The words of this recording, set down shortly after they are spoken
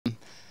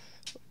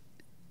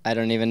I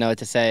don't even know what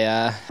to say.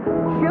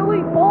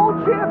 Chili Bowl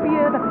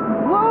champion,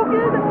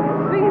 Logan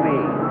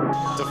Seavey.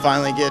 To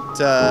finally get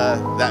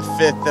that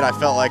fifth that I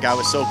felt like I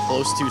was so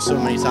close to so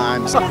many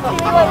times. I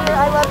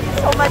love you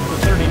so much. The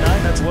 39,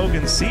 that's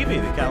Logan Seavey,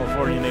 the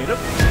California native.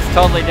 It's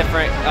totally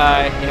different,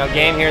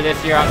 game here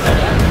this year.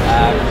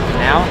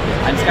 Now,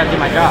 I just got to do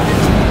my job.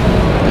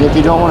 If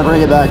you don't want to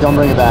bring it back, don't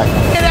bring it back.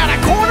 And out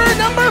of corner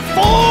number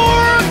 4,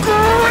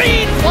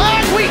 green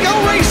flag, we go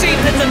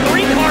racing. It's a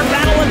three-car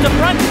battle at the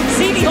front.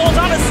 Seavey holds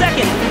on a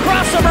second.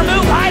 Crossover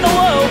move high to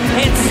low,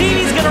 and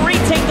Seavey's going to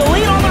retake the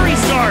lead on the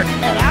restart.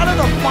 And out of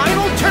the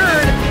final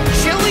turn,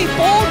 Chili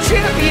Bowl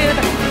champion,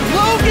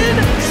 Logan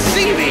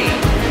Seavey.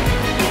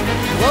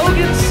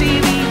 Logan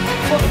Seavey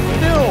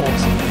fulfills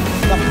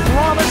the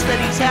promise that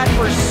he's had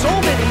for so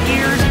many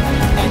years,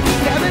 and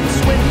Kevin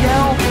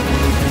Swindell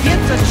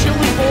gets a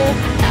Chili Bowl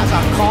as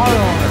a car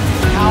owner.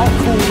 How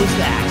cool is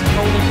that?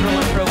 Golden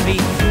Prelim Trophy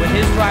with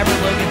his driver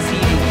Logan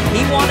Seavey.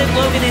 He wanted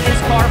Logan in his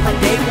car from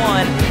day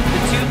one. The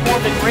two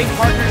formed a great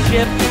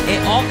partnership. It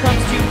all comes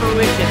to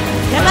fruition.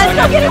 Let's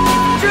go get it,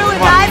 Drew,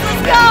 guys.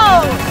 Let's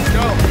go.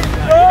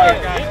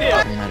 I mean,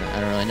 I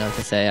don't really know what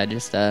to say. I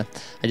just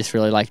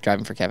really like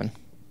driving for Kevin.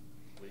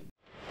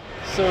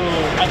 So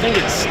I think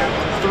it's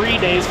 3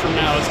 days from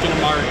now it's going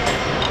to mark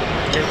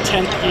your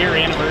 10th year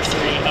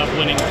anniversary of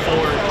winning 4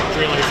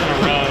 drillers in a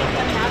row.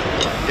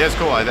 Yeah, it's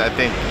cool. I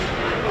think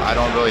I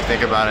don't really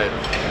think about it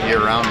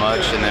year-round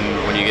much, and then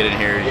when you get in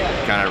here, you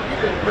kind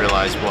of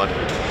realize what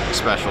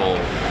special,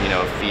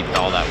 feat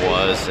all that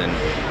was, and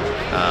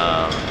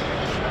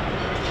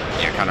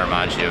it kind of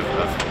reminds you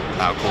of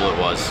how cool it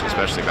was,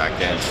 especially back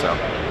then. So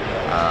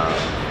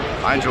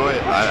I enjoy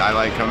it. I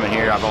like coming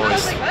here. I've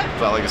always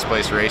felt like this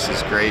place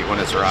races great when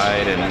it's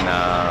right, and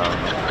I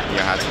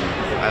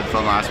had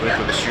fun last week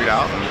with the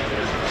shootout, and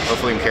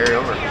hopefully we can carry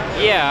over.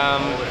 Yeah,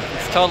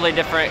 it's totally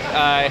different,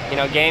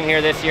 game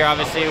here this year.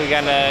 Obviously, we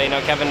got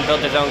Kevin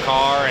built his own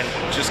car, and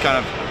just kind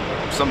of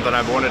something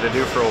I've wanted to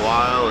do for a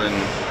while, and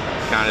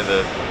kind of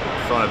the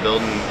fun of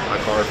building a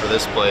car for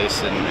this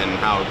place, and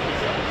how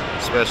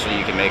special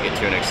you can make it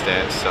to an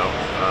extent. So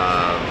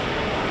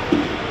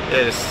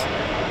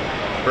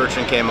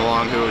Bertrand came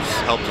along, who's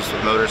helped us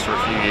with motors for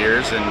a few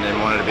years, and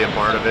wanted to be a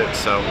part of it,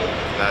 so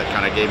that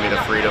kind of gave me the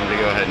freedom to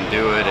go ahead and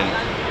do it, and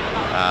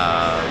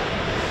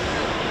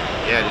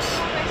just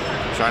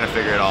trying to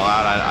figure it all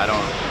out. I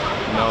don't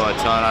know a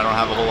ton. I don't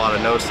have a whole lot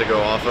of notes to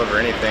go off of or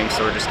anything,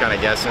 so we're just kind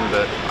of guessing,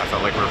 but I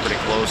felt like we were pretty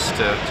close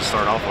to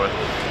start off with.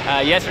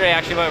 Yesterday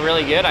actually went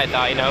really good, I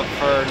thought.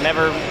 For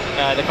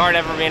the car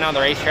never being on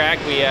the racetrack,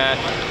 we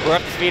were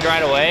up to speed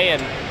right away,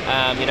 and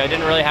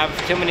didn't really have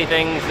too many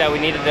things that we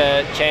needed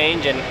to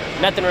change, and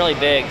nothing really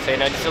big. So,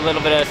 just a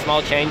little bit of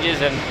small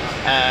changes, and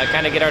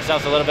kind of get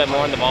ourselves a little bit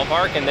more in the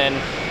ballpark. And then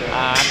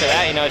after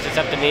that, it's just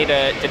up to me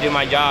to do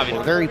my job.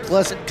 Very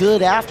pleasant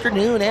good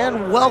afternoon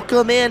and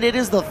welcome in. It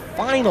is the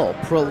final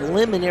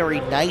preliminary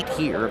night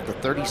here of the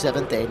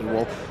 37th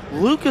annual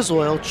Lucas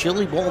Oil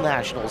Chili Bowl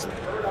Nationals.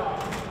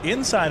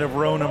 Inside of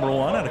row number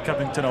 1 out of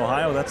Covington,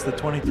 Ohio, that's the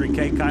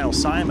 23K Kyle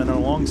Simon, and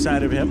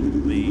alongside of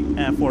him, the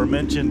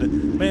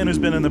aforementioned man who's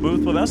been in the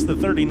booth with us, the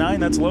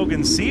 39, that's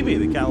Logan Seavey,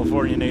 the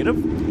California native.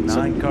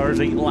 9 cars,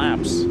 8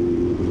 laps.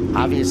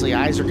 Obviously,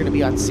 eyes are going to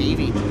be on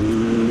Seavey.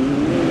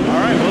 All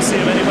right, we'll see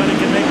if anybody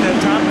can make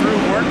that top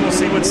groove work. We'll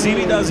see what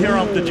Seavey does here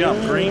off the jump.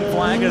 Green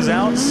flag is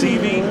out.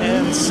 Seavey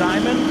and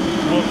Simon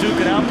will duke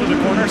it out to the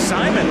corner.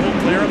 Simon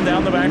will clear him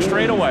down the back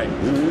straightaway.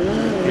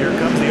 Here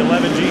comes the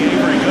 11G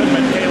Avery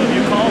Goodman. Caleb,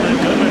 you called it.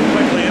 Goodman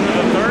quickly into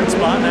the 3rd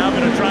spot. Now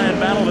going to try and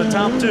battle the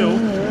top 2.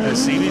 As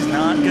Seavey's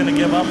not going to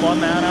give up on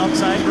that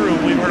outside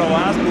groove. We've heard a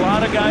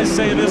lot of guys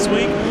say this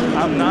week,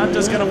 I'm not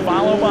just going to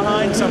follow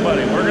behind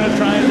somebody. We're going to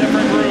try a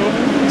different groove.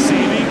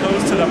 Seavey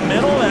goes to the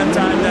middle that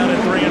time down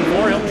at 3 and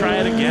 4. He'll try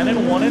it again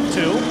in 1 and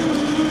 2.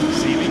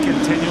 Seavey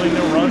continuing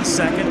to run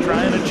second,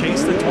 trying to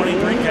chase the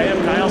 23K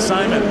of Kyle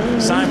Simon.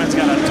 Simon's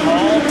got a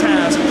tall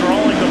task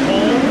crawling the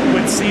pole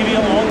with Seavey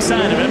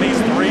alongside of him. He's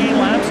 3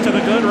 laps to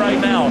the good right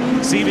now.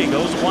 Seavey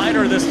goes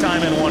wider this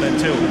time in 1 and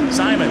 2.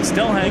 Simon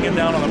still hanging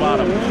down on the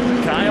bottom.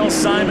 Kyle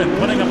Simon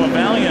putting up a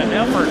valiant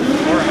effort.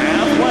 We're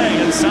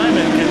halfway, and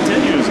Simon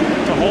continues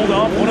to hold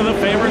off one of the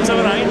favorites of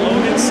the night,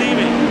 Logan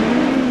Seavey.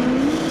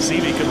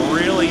 Seavey could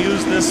really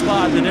use this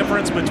spot. The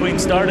difference between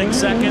starting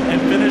second and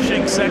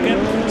finishing second.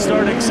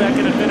 Starting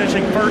second and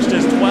finishing first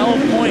is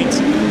 12 points.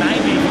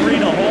 93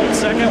 to hold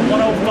second,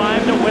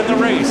 105 to win the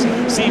race.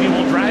 Seavey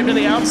will drive to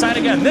the outside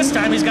again. This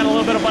time he's got a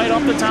little bit of bite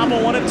off the top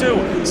of 1 and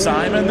 2.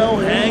 Simon, though,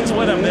 hangs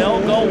with him.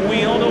 They'll go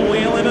wheel to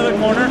wheel into the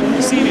corner.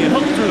 Seavey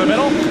hooked through the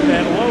middle,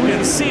 and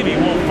Logan Seavey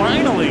will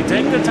finally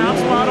take the top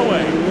spot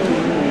away.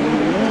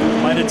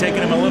 Might have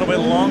taken him a little bit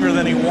longer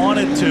than he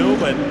wanted to,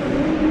 but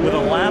with a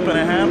lap and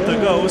a half to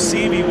go,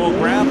 Seavey will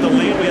grab the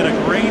lead. We had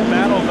a great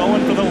battle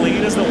going for the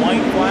lead as the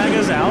white flag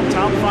is out.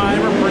 Top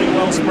 5 are pretty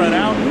well spread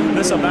out.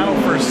 This is a battle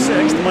for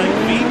 6th. Mike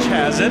Beach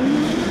has it.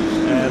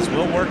 As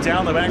we'll work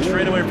down the back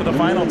straightaway for the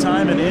final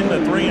time and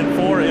into 3 and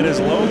 4. It is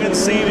Logan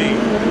Seavey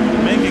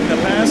making the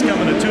pass,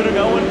 coming to 2 to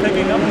go and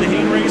picking up the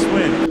heat race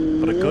win.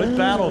 But a good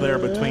battle there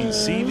between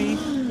Seavey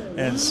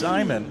and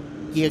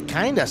Simon. You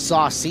kind of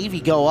saw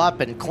Seavey go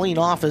up and clean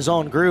off his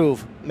own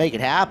groove, make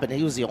it happen.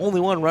 He was the only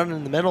one running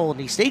in the middle, and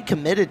he stayed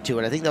committed to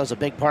it. I think that was a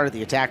big part of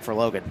the attack for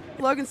Logan.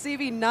 Logan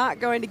Seavey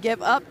not going to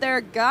give up there,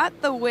 got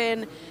the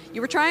win.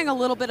 You were trying a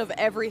little bit of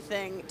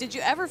everything. Did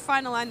you ever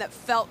find a line that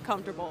felt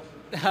comfortable?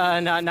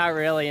 Not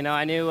really. You know,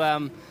 I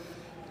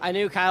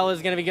knew Kyle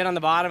was going to be good on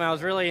the bottom. I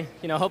was really,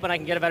 hoping I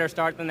can get a better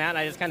start than that. And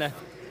I just kind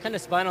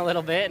of spun a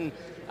little bit, and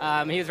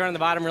he was running the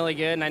bottom really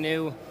good. And I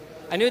knew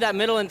that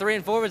middle in 3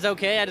 and 4 was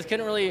okay. I just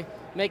couldn't really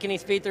make any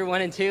speed through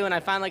 1 and 2. And I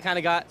finally kind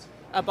of got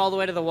up all the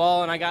way to the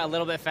wall, and I got a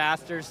little bit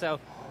faster. So,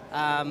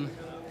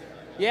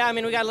 yeah, I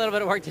mean, we got a little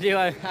bit of work to do.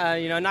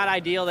 Not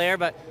ideal there,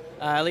 but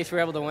at least we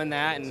were able to win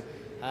that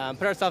and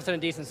put ourselves in a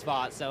decent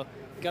spot. So,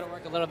 got to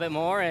work a little bit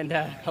more, and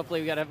hopefully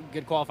we got a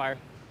good qualifier.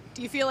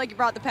 Do you feel like you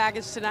brought the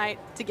package tonight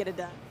to get it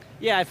done?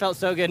 Yeah, I felt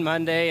so good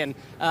Monday, and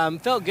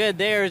felt good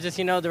there. It's just,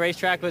 the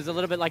racetrack was a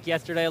little bit like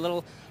yesterday, a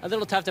little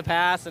tough to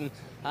pass, and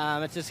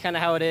it's just kind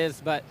of how it is.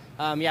 But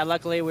yeah,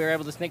 luckily we were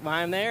able to sneak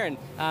by him there, and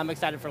I'm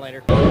excited for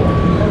later.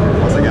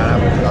 Once I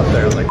got up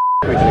there, I was like,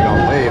 we could have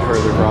gone way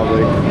further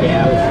probably.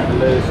 Yeah, it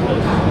was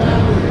loose.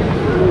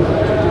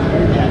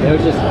 Yeah, there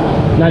was just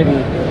not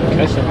even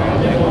cushion.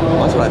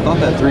 That's what I thought,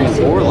 that 3 and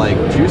 4, like,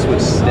 juice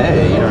would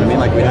stay, you know what I mean?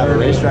 Like, we'd have a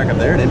racetrack up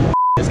there, and it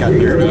just got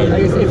dirty.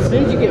 As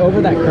soon as you get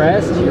over that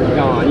crest, you're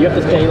gone. You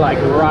have to stay, like,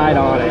 right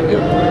on it.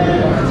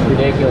 It's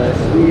ridiculous.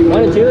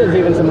 1 and 2 is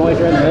even some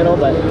moisture in the middle,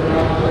 but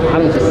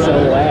I'm just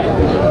so wet.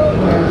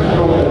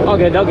 All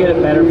good. They'll get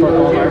it better for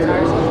qualifier.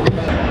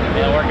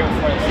 Yeah, working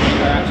before the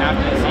season,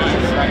 after the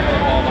season, right for the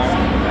qualifier.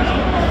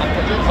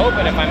 I'm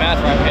hoping if my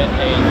math right, hit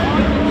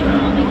 8.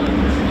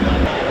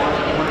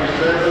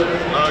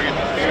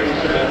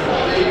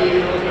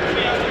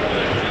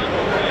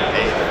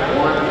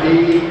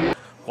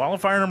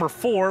 Qualifier number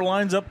 4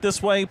 lines up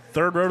this way.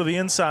 3rd row to the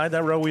inside.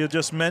 That row we had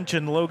just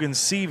mentioned, Logan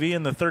Seavey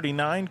in the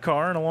 39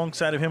 car, and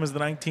alongside of him is the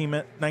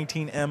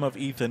 19M of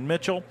Ethan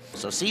Mitchell.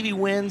 So Seavey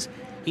wins.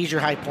 He's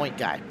your high point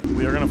guy.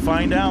 We are going to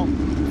find out.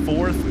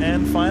 4th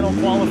and final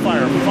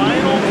qualifier.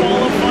 Final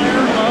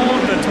qualifier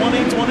of the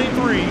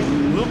 2023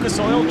 Lucas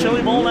Oil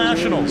Chili Bowl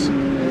Nationals.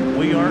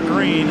 We are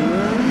green.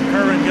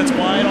 Curran gets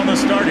wide on the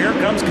start. Here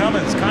comes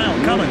Cummins. Kyle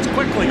Cummins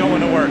quickly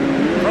going to work.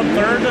 From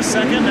 3rd to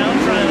 2nd, now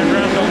trying to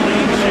grab the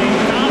lead. Shane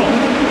Cottle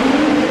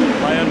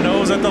by a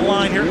nose at the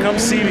line. Here comes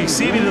Seavey.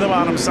 Seavey to the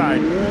bottom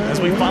side. As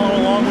we follow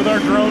along with our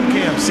drone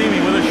cam. Seavey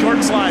with a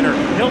short slider.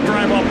 He'll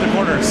drive off the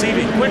corner.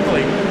 Seavey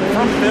quickly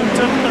from 5th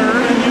to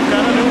 3rd, and you've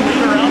got a new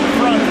leader out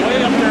front, way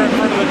up there in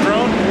front of the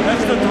drone.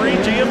 That's the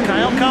 3G of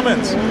Kyle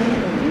Cummins.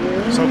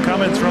 So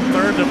Cummins from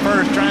 3rd to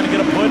 1st, trying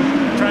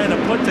to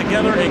put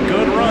together a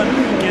good run,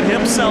 get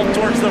himself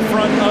towards the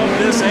front of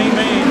this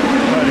A-main.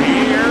 But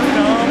here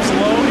comes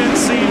Logan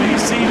Seavey.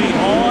 Seavey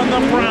on the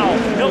prowl.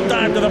 He'll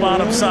dive to the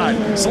bottom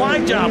side.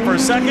 Slide job for a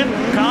second.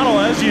 Cottle,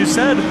 as you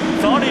said,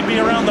 thought he'd be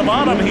around the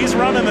bottom. He's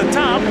running the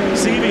top.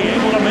 Seavey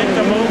able to make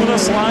the move with a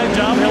slide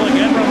job. He'll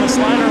again run the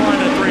slider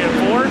line at 3 and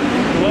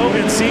 4.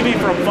 Logan Seavey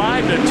from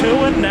 5 to 2,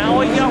 and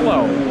now a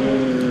yellow.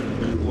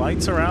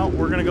 Lights are out.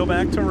 We're going to go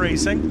back to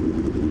racing.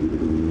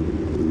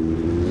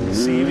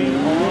 Seavey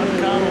on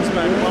Cottle's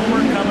back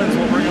bumper. Cummins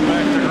will bring him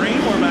back to green.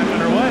 We're back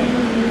underway.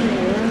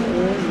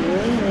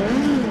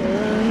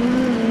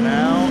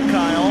 Now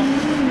Kyle,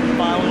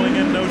 following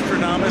in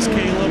Nostradamus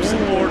Caleb's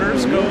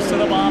orders, goes to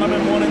the bottom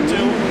in 1 and 2.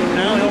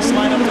 Now he'll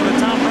slide up to the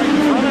top right in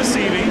front of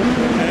Seavey.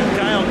 And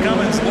Kyle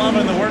Cummins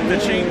loving the work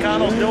that Shane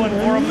Cottle's doing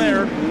for him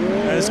there.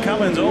 As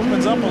Cummins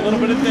opens up a little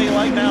bit of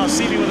daylight now.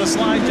 Seavey with a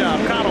slide job.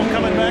 Cottle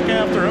coming back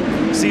after him.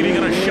 Seavey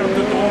going to shut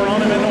the door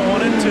on him into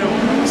 1 and 2.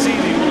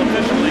 Seavey will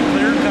officially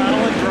clear Cottle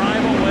and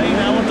drive away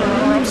now with the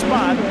runner-up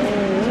spot.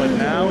 But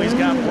now he's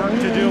got work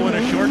to do in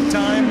a short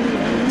time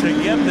to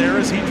get there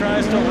as he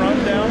tries to run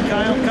down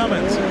Kyle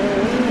Cummins.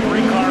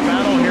 3-car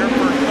battle here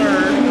for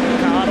 3rd.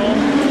 Cottle,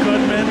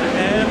 Goodman,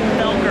 and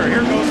Felker.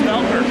 Here goes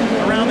Felker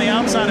around the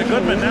outside of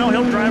Goodman. Now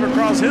he'll drive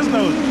across his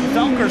nose.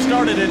 Felker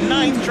started in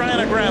 9th, trying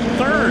to grab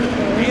 3rd.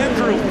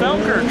 Andrew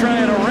Felker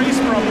trying to race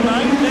from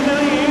 9th into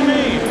the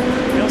A-main.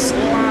 He'll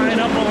slide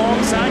up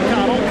alongside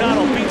Cottle.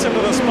 Cottle beats him to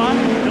the spot.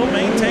 He'll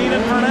maintain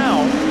it for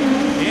now.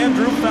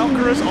 Andrew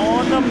Felker is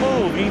on the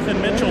move.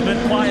 Ethan Mitchell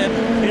been quiet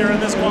here in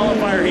this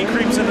qualifier. He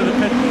creeps into the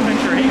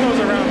picture. He goes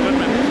around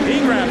Goodman. He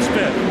grabs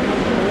fifth.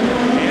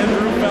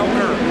 Andrew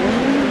Felker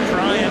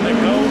trying to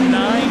go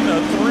 9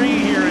 to 3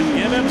 here and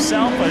give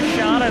himself a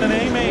shot at an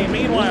A-main.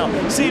 Meanwhile,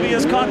 Seavey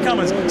has caught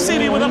Cummins.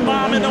 Seavey with a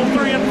bomb into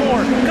 3 and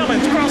 4.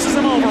 Cummins crosses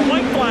him over.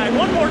 White flag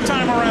one more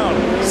time around.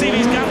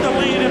 Seavey's got the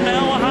lead and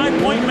now a high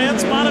point man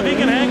spot if he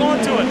can hang on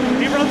to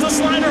it. He runs a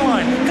slider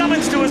line.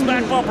 Cummins to his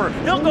back bumper.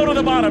 He'll go to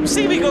the bottom.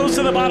 Seavey goes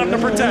to the bottom to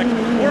protect.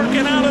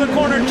 Working out of the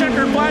corner.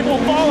 Checkered flag will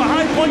fall. A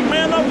high point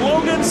man up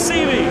Logan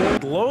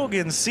Seavey.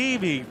 Logan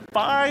Seavey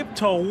 5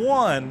 to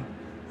 1.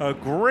 A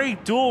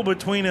great duel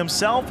between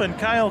himself and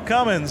Kyle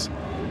Cummins.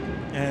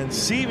 And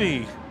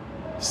Seavey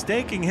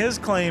staking his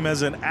claim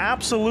as an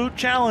absolute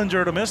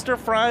challenger to Mr.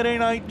 Friday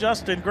Night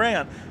Justin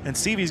Grant, and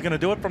Seavey's going to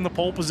do it from the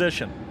pole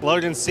position.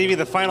 Logan Seavey,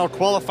 the final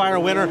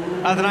qualifier winner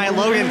of the night.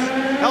 Logan,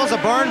 that was a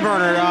barn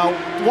burner.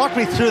 Walk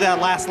me through that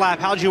last lap.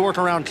 How did you work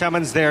around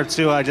Cummins there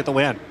to get the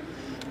win?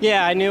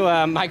 Yeah, I knew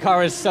my car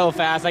was so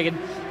fast. I could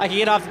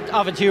get off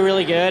of two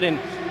really good and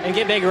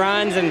get big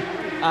runs, and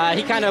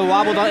he kind of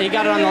wobbled. He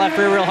got it on the left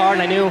rear real hard,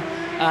 and I knew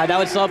that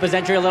would slow up his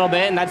entry a little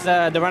bit, and that's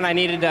the run I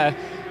needed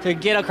to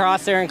get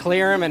across there and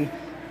clear him. And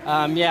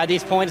yeah,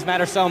 these points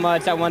matter so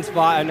much. That one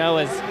spot I know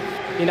is,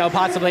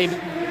 possibly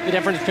the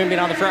difference between being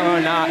on the front row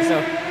and not.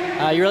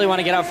 So you really want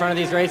to get out front of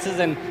these races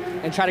and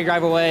try to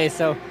drive away.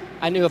 So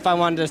I knew if I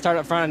wanted to start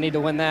up front, I need to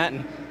win that,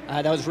 and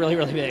that was really,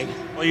 really big.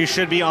 Well, you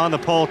should be on the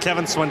pole.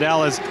 Kevin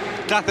Swindell has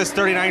got this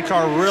 39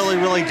 car really,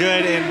 really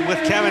good, and with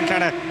Kevin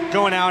kind of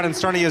going out and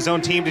starting his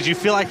own team, did you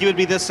feel like he would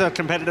be this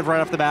competitive right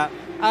off the bat?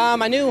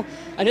 I knew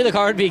the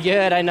car would be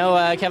good. I know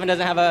Kevin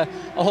doesn't have a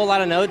whole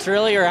lot of notes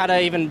really, or how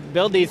to even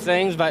build these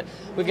things, but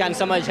we've gotten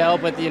so much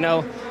help with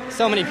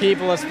so many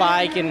people with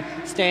Spike and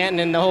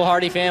Stanton and the whole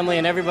Hardy family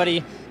and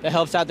everybody that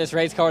helps out this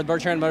race car with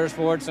Bertrand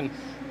Motorsports. And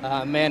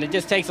man, it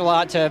just takes a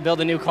lot to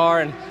build a new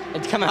car, and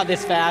to come out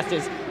this fast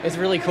is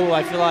really cool.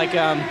 I feel like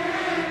on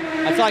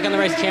the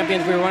Race of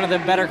Champions we were one of the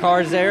better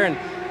cars there,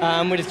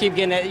 and we just keep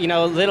getting it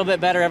a little bit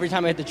better every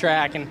time we hit the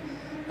track. And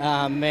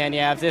man,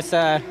 yeah, if this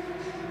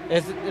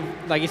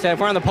like you said,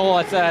 if we're on the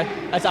pole,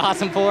 that's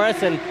awesome for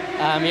us, and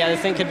yeah, this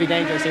thing could be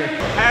dangerous here.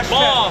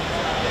 Ball,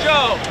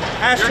 Joe,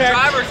 your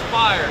driver's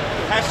fired.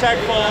 Hashtag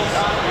falls.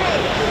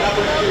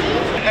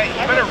 Hey,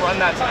 you better run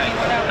that tonight.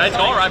 It's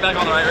going right back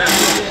on the right rear.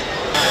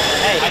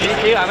 Hey, you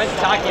too. I meant to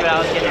talk to you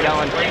about getting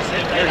going.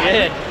 You're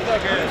good.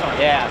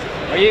 Yeah.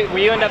 Were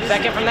you end up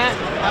second from that?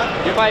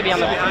 You'll probably be on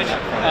the.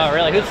 Oh,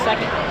 really? Who's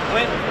second?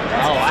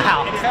 Oh,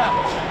 wow.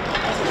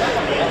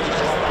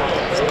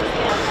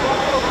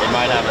 We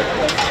might have a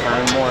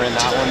turn more in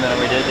that one than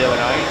we did the other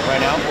night.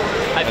 Right now,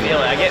 I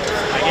feel it. I get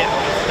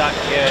stuck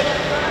good.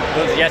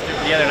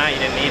 The other night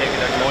you didn't need it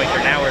because there's moisture.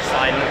 Now we're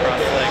sliding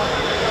across slick.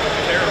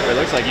 it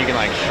looks like you can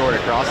like short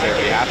across there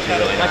if you have to.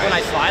 Really like nice. when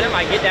I slide them,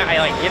 I get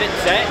it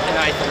set, and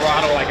I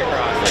throttle like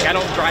across. Like I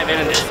don't drive in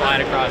and just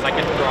slide across. I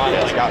can throttle.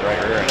 Yeah, Scott right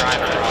here.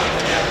 Drive across.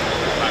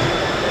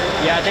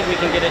 Yeah, I think we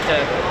can get it to.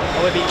 I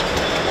would be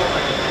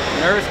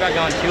nervous about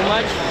going too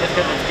much, just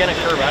because it's gonna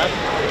curve up.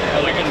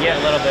 But we can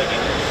get a little bit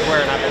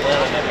squaring up a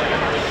little bit.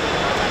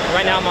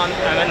 Right now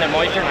I'm in the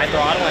moisture and I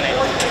throttle and it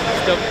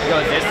still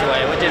goes this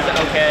way, which is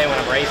okay when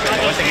I'm racing.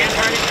 But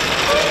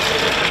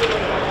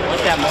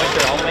once that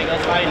moisture all the way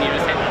goes by and you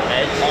just hit the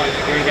edge,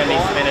 you're gonna be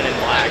spinning in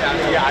black.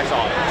 Yeah, I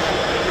saw it.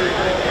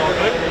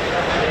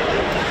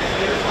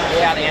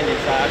 Yeah, the engine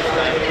sucks,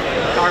 but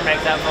the car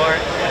makes up for it.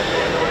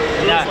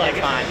 Yeah, it's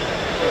fine.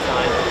 It's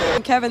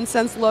fine. Kevin,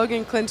 since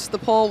Logan clinched the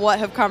pole, what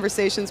have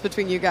conversations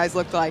between you guys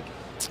looked like?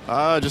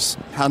 Just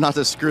how not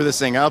to screw this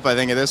thing up, I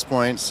think, at this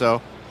point.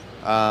 So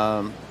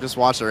just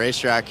watch the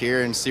racetrack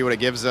here and see what it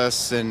gives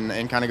us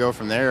and kind of go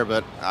from there.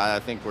 But I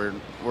think we're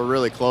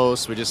really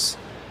close. We just,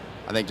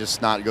 I think,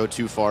 just not go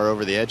too far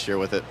over the edge here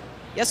with it.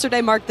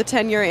 Yesterday marked the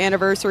 10-year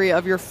anniversary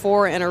of your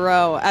 4 in a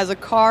row. As a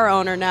car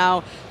owner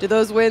now, do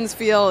those wins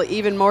feel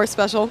even more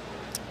special?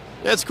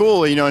 Yeah, it's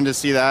cool, and to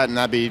see that, and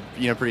that'd be,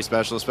 pretty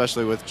special,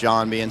 especially with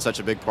John being such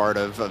a big part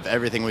of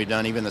everything we've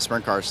done, even the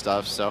sprint car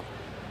stuff. So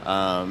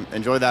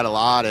enjoyed that a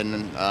lot,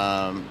 and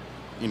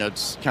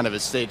it's kind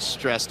of stayed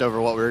stressed over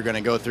what we were going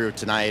to go through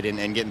tonight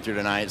and getting through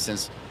tonight,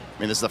 since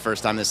this is the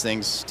first time this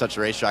thing's touched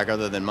a racetrack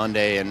other than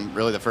Monday, and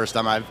really the first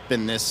time I've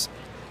been this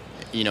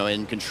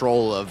in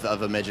control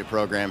of a midget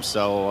program.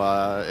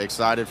 So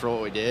excited for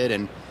what we did,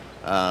 and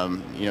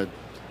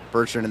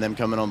Bertrand and them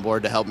coming on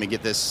board to help me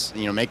get this,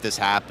 make this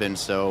happen.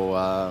 So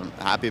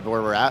happy with where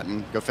we're at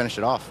and go finish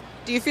it off.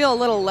 Do you feel a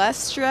little less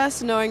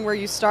stressed knowing where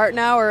you start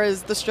now, or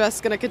is the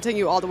stress going to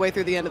continue all the way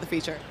through the end of the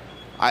feature?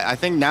 I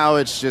think now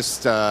it's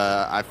just,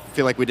 I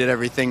feel like we did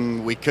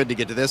everything we could to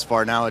get to this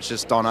far. Now it's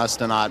just on us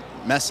to not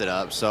mess it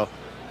up. So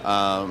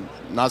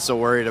not so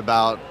worried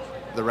about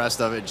the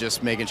rest of it,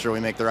 just making sure we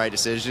make the right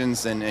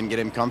decisions and get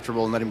him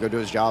comfortable and let him go do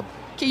his job.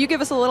 Can you give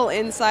us a little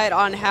insight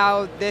on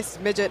how this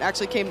midget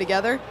actually came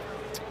together?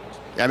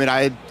 I mean,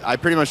 I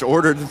pretty much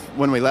ordered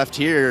when we left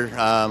here,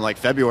 like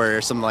February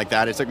or something like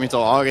that. It took me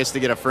until August to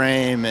get a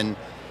frame and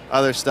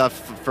other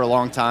stuff for a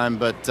long time.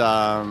 But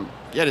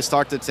yeah, just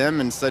talked to Tim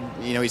and said,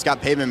 he's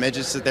got pavement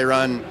midgets that they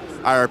run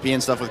IRP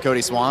and stuff with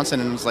Cody Swanson,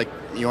 and was like,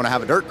 you want to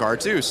have a dirt car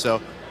too. So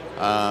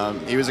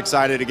he was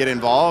excited to get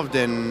involved,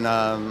 and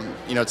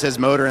it's his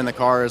motor in the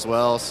car as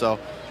well. So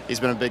he's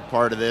been a big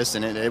part of this,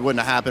 and it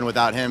wouldn't have happened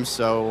without him.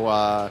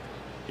 So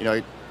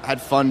had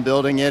fun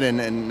building it,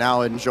 and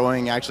now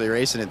enjoying actually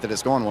racing it, that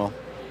it's going well.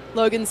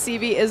 Logan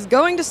Seavey is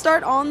going to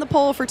start on the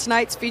pole for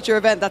tonight's feature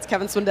event. That's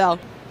Kevin Swindell.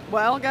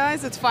 Well,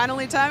 guys, it's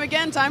finally time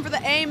again. Time for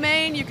the A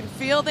main. You can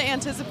feel the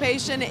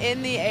anticipation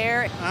in the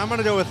air. I'm going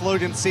to go with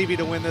Logan Seavey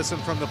to win this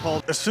one from the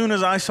pole. As soon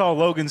as I saw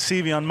Logan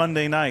Seavey on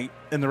Monday night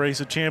in the Race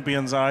of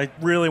Champions, I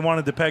really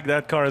wanted to peg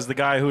that car as the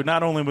guy who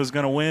not only was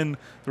going to win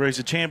the Race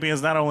of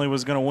Champions, not only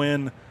was going to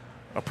win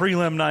a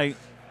prelim night,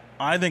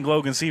 I think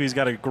Logan Seavey's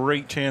got a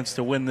great chance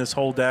to win this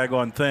whole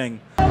daggone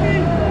thing. How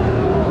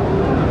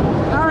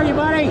are you,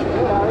 buddy?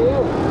 Good, how are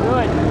you?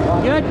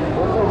 Good. Good?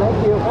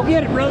 Thank you. Go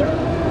get it, brother.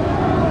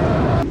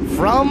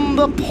 From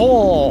the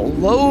pole,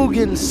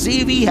 Logan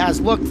Seavey has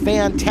looked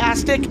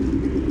fantastic.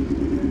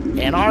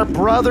 And our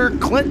brother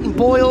Clinton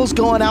Boyle's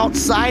going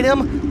outside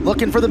him,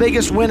 looking for the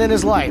biggest win in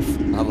his life.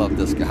 I love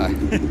this guy.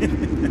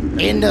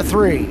 Into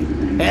 3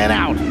 and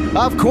out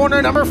of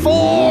corner number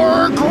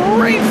 4.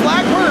 Green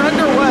flag, we're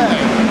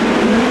underway.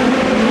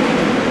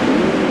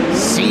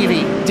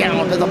 Seavey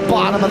down to the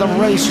bottom of the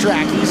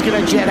racetrack. He's going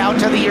to jet out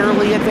to the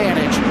early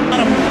advantage.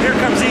 Here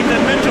comes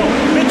Ethan Mitchell.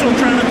 Mitchell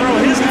trying to throw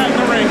his hat in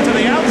the ring to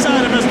the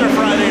outside of Mr.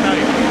 Friday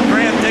Night.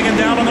 Grant digging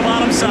down on the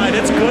bottom side.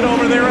 It's good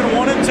over there in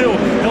 1 and 2.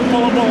 He'll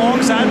pull up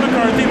alongside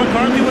McCarthy.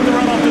 McCarthy with the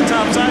run off the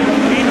top side.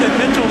 Ethan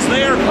Mitchell's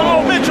there.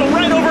 Oh, Mitchell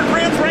right over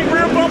Grant's right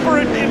rear bumper,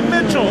 and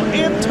Mitchell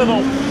into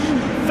the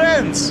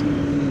fence.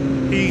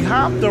 He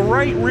hopped the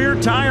right rear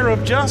tire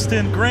of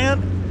Justin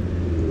Grant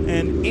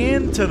and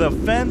into the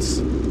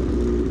fence.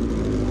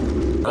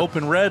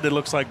 Open red, it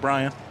looks like,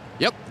 Brian.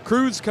 Yep,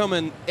 crews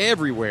coming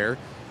everywhere.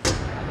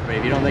 But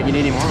if you don't think you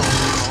need any more,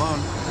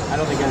 alone. I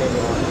don't think I need any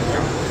more.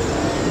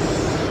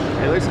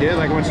 It looks good.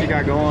 Like once you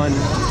got going,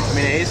 I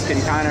mean, Ace can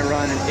kind of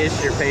run an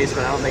ish your pace,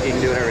 but I don't think he can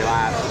do it every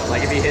lap.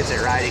 Like if he hits it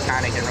right, he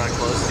kind of can run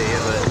close to you,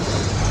 but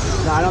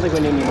No, I don't think we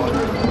need any more.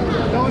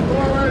 Going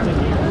forward.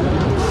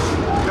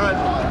 Good.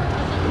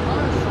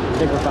 I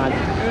think we're fine.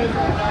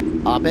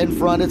 Up in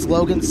front, it's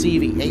Logan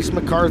Seavey, Ace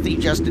McCarthy,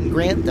 Justin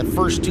Grant, the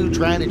first 2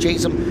 trying to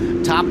chase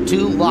him. Top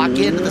 2 lock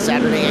into the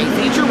Saturday A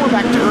feature. We're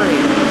back to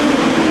green.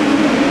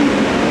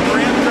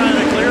 Grant trying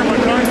to clear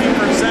McCarthy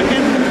for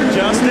second.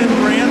 Justin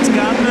Grant's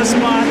got the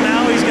spot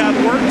now. He's got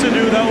work to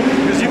do, though,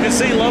 because you can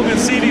see Logan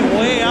Seavey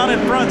way out in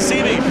front.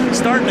 Seavey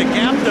starting to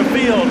gap the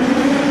field.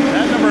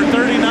 That number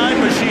 39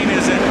 machine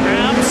is an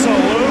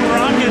absolute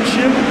rocket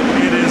ship.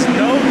 It is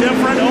no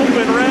different.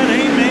 Open red,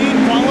 A-main,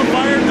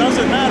 qualifier,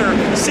 doesn't matter.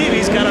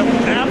 Seavey's got an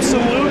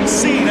absolute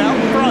seat out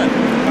in front.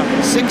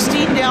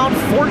 16 down,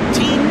 14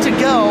 to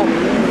go.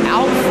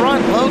 Out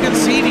front, Logan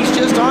Seavey's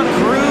just on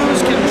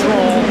cruise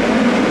control.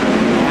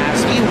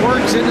 As he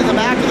works into the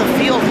back of the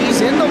field,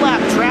 he's into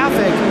lap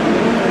traffic.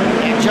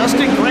 And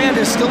Justin Grant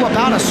is still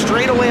about a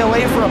straightaway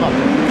away from him.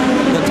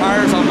 The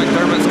tires on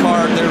McDermott's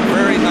car, they're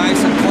very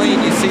nice and clean.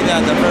 You see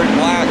that, they're very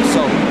black.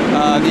 So,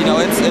 you know,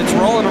 it's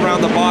rolling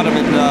around the bottom.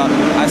 And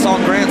I saw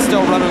Grant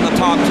still running the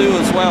top 2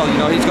 as well. You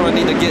know, he's going to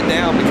need to get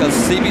down because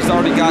Seavey's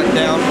already gotten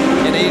down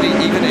and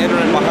even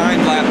entering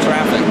behind lap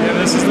traffic. Yeah,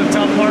 this is the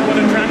tough part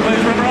with the track lays.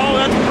 Remember, oh,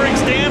 that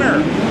brings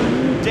Danner.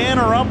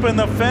 Danner up in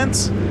the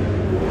fence.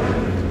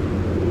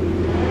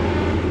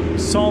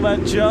 Saw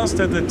that just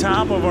at the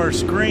top of our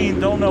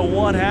screen. Don't know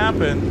what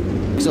happened.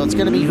 So it's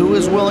going to be who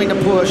is willing to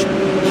push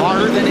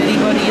harder than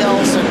anybody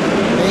else and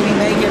maybe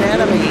make an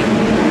enemy.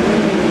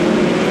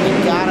 You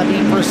gotta be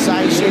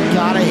precise, you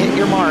gotta hit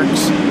your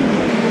marks.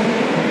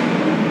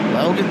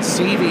 Logan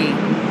Seavey,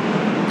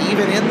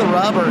 even in the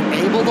rubber,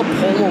 able to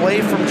pull away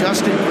from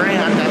Justin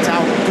Grant. That's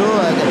how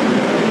good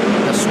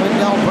the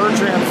Swindell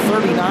Bertrand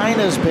 39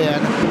 has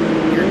been.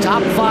 Your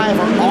top 5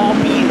 are all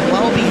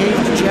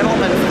well-behaved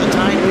gentlemen for the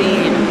time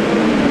being.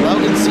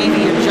 Logan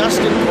Seavey and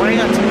Justin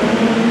Grant,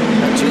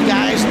 the 2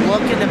 guys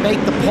looking to make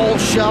the pole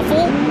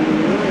shuffle.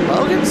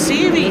 Logan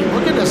Seavey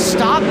looking to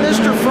stop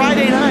Mr.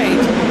 Friday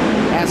Night.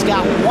 Has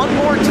got one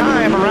more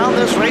time around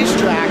this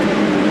racetrack.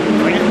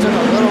 Grant took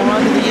a little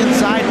run to the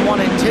inside, 1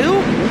 and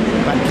 2.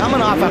 But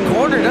coming off a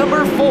corner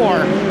number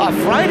 4, a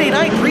Friday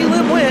night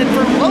prelim win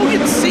for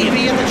Logan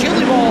Seavey in the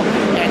Chili Bowl.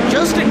 And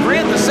Justin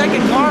Grant, the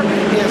second car,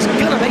 is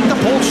going to make the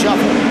pole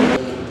shuffle.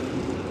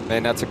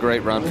 Man, that's a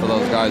great run for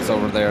those guys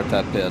over there at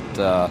that pit.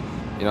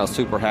 You know,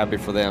 super happy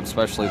for them,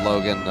 especially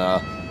Logan.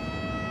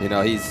 You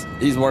know,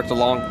 he's worked a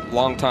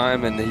long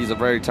time, and he's a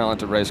very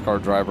talented race car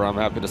driver. I'm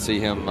happy to see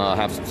him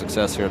have some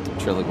success here at the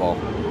Chili Bowl.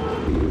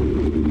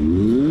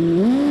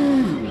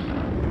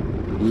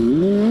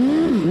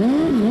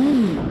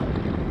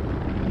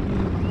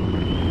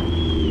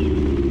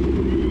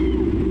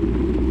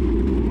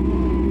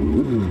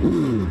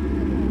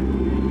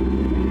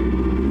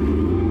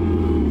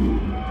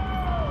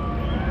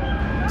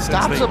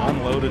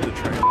 Unloaded the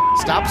train.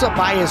 Stops up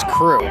by his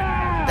crew.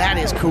 That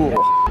is cool.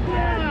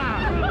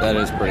 That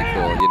is pretty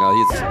cool. You know,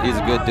 he's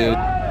a good dude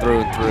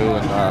through and through,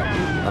 and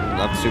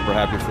I'm super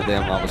happy for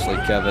them. Obviously,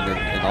 Kevin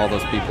and all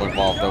those people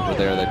involved over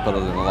there, they put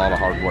in a lot of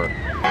hard work.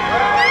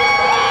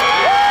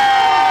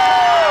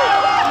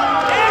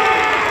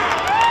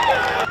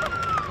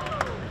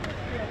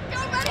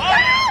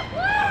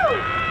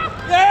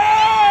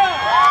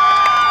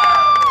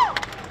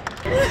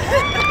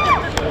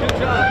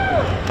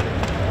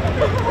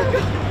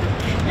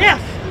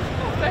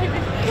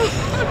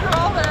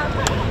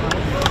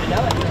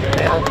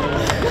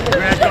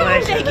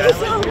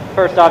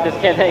 First off, just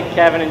can't thank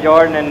Kevin and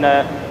Jordan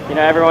and you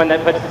know, everyone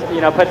that puts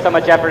so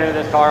much effort into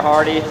this car.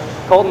 Hardy,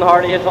 Colton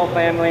Hardy, his whole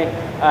family,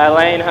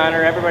 Lane,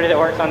 Hunter, everybody that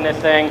works on this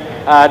thing,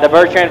 the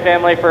Bertrand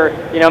family for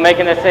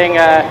making this thing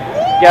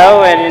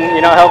go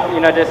and help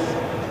just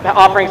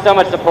offering so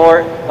much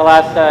support the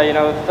last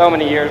so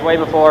many years, way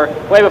before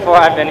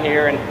I've been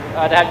here, and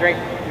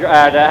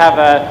to have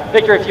a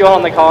victory fuel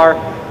in the car,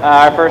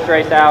 our first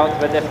race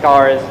out with this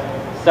car is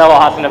so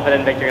awesome to put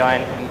in victory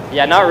lane.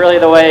 Yeah, not really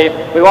the way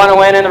we want to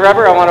win in the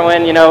rubber. I want to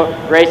win,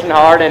 racing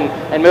hard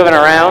and moving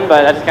around,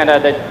 but that's kind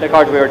of the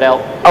cards we were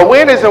dealt. A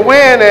win is a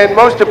win, and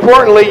most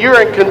importantly,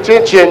 you're in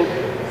contention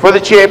for the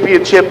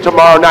championship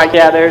tomorrow night.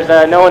 Yeah, there's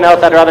no one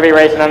else I'd rather be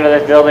racing under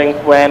this building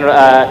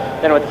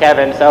than with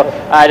Kevin. So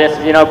I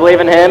just, believe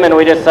in him, and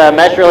we just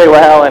mesh really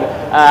well. And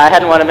I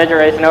hadn't won a midget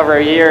race in over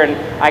a year, and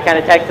I kind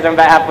of texted him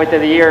about halfway through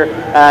the year,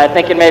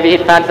 thinking maybe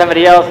he'd find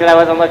somebody else because I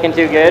wasn't looking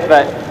too good.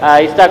 But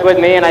he stuck with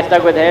me, and I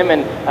stuck with him,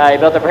 and he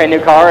built a brand new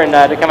car. And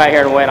to come out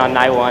here and win on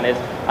night one is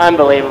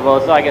unbelievable.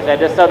 So like I said,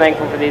 just so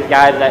thankful for these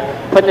guys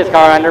that put this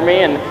car under me,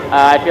 and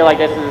I feel like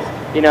this is,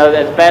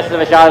 as best of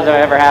a shot as I've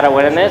ever had at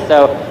winning this.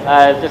 So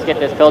let's just get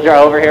this pill jar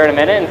over here in a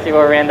minute and see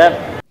where we end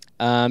up.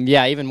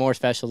 Yeah, even more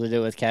special to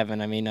do it with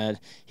Kevin. I mean,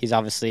 he's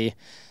obviously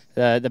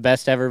the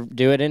best to ever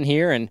do it in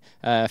here, and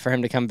for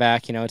him to come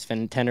back, it's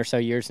been 10 or so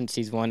years since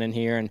he's won in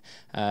here,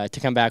 and to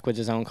come back with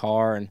his own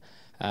car and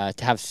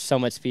to have so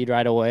much speed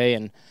right away,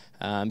 and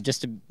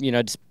just to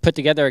just put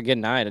together a good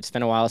night. It's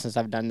been a while since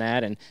I've done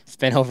that, and it's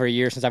been over a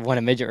year since I've won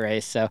a midget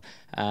race. So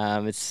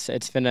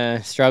it's been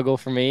a struggle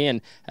for me,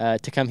 and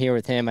to come here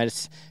with him, I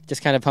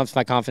just kind of pumps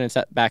my confidence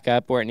back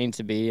up where it needs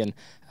to be, and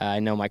I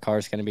know my car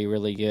is going to be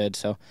really good.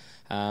 So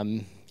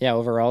yeah,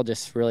 overall,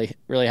 just really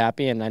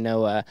happy, and I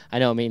know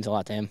it means a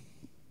lot to him.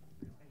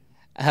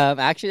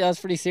 Actually, that was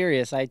pretty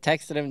serious. I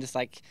texted him just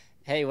like,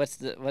 hey, what's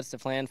the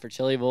plan for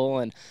Chili Bowl?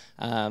 And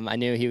I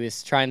knew he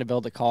was trying to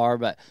build a car,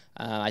 but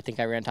I think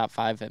I ran top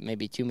 5 at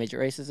maybe 2 midget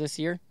races this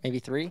year, maybe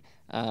 3.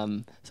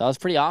 So I was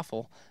pretty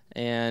awful.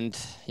 And,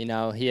 he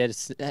had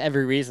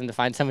every reason to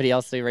find somebody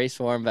else to race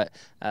for him, but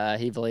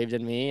he believed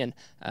in me. And,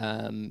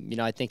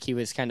 I think he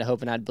was kind of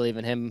hoping I'd believe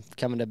in him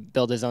coming to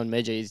build his own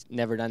midget. He's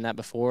never done that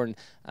before.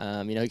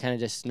 And, he kind of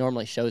just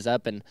normally shows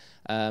up and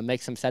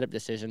makes some setup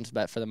decisions.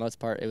 But for the most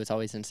part, it was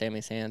always in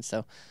Sammy's hands.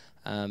 So,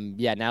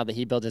 yeah, now that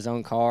he built his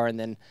own car, and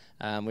then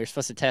we were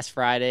supposed to test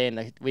Friday,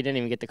 and we didn't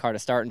even get the car to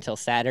start until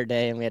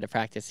Saturday, and we had to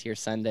practice here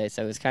Sunday.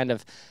 So it was kind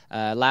of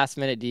a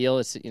last-minute deal.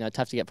 It's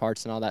tough to get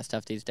parts and all that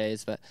stuff these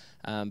days, but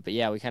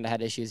yeah, we kind of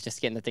had issues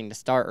just getting the thing to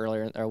start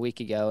earlier or a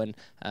week ago, and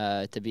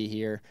to be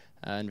here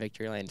in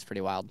Victory Lane is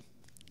pretty wild.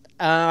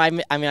 I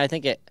mean, I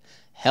think it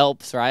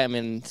helps, right? I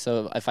mean,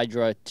 so if I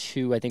draw a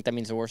 2, I think that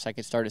means the worst I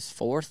could start is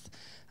 4th.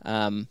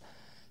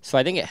 So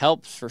I think it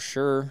helps for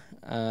sure.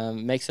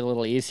 Makes it a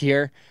little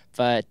easier.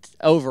 But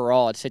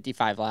overall, it's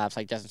 55 laps.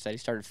 Like Justin said, he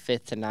started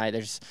 5th tonight.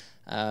 There's,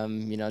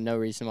 no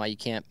reason why you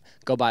can't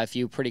go by a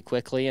few pretty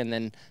quickly and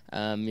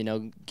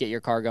then, get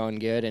your car going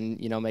good and,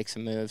 make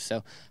some moves.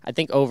 So I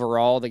think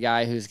overall, the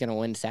guy who's going to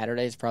win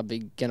Saturday is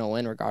probably going to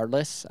win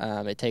regardless.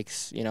 It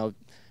takes,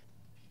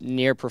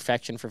 near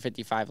perfection for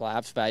 55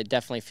 laps, but I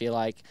definitely feel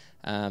like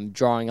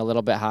drawing a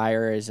little bit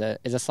higher is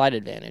a slight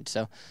advantage.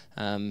 So,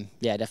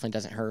 yeah, it definitely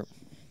doesn't hurt.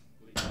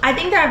 I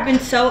think that I've been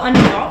so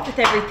uninvolved with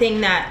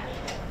everything that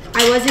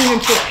I wasn't even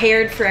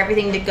prepared for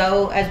everything to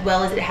go as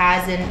well as it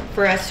has, and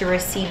for us to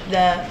receive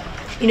the,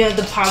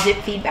 the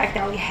positive feedback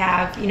that we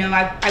have.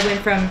 I went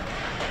from,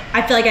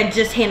 I feel like I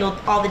just handled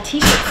all the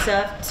t-shirt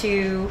stuff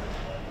to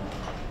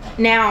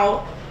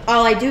now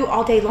all I do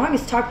all day long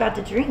is talk about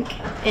the drink.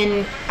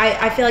 And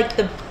I feel like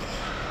the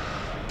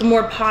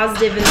more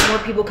positive and the more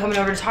people coming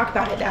over to talk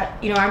about it, that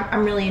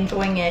I'm really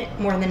enjoying it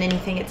more than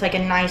anything. It's like a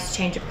nice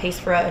change of pace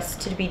for us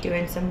to be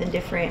doing something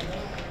different.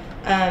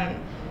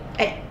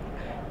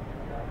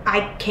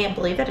 I can't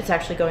believe that it's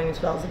actually going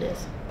as well as it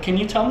is. Can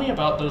you tell me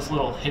about those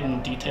little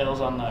hidden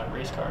details on the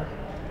race car?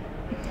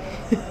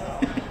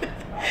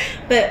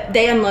 But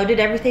they unloaded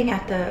everything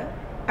at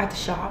the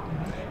shop,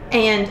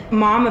 and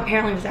Mom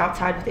apparently was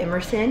outside with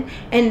Emerson,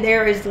 and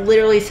there is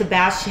literally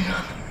Sebastian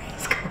on the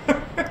race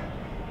car.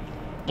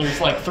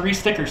 There's like 3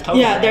 stickers total.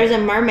 Yeah, there's a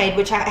mermaid,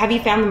 which have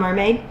you found the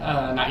mermaid?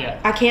 Not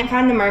yet. I can't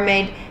find the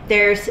mermaid.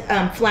 There's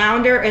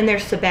Flounder, and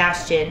there's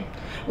Sebastian,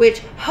 which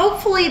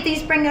hopefully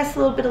these bring us a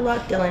little bit of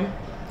luck, Dylan.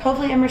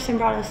 Hopefully Emerson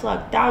brought us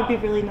luck. That would be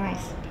really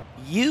nice.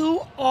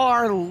 You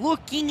are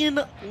looking in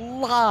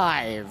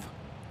live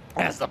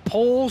as the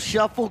pole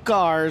shuffle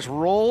cars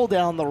roll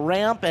down the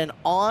ramp and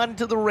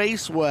onto the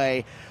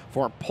raceway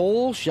for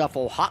pole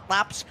shuffle hot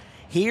laps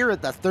here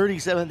at the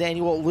 37th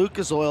annual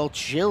Lucas Oil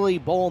Chili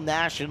Bowl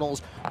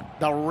Nationals.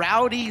 The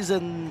rowdies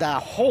in the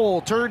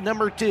hole, turn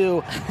number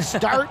 2,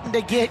 starting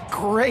to get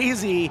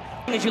crazy.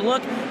 As you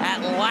look at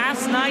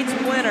last night's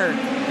winner,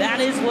 that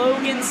is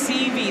Logan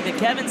Seavey, the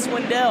Kevin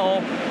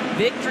Swindell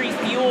Victory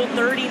Fuel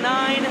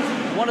 39.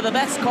 One of the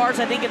best cars,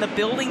 I think, in the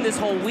building this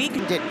whole week.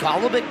 Did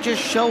Golubic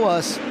just show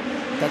us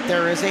that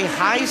there is a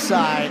high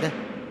side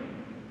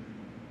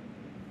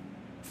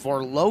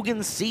for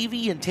Logan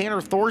Seavey and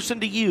Tanner Thorson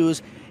to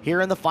use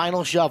here in the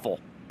final shuffle?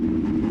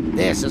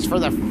 This is for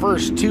the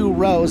first 2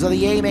 rows of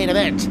the A-main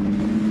event.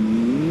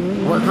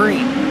 We're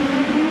green.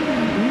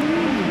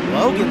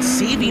 Logan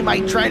Seavey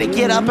might try to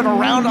get up and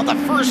around on the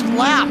first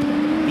lap.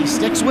 He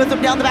sticks with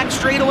him down the back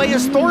straightaway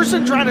as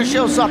Thorson trying to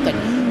show something.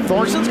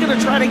 Thorson's going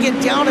to try to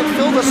get down and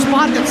fill the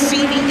spot that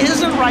Seavey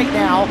isn't right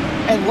now,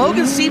 and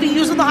Logan Seavey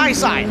using the high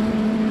side.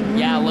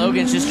 Yeah,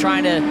 Logan's just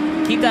trying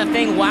to keep that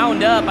thing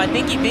wound up. I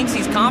think he thinks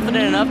he's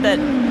confident enough that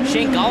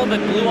Shane Golovic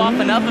blew off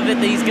enough of it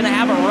that he's going to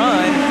have a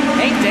run.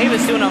 Hank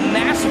Davis doing a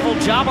masterful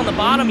job on the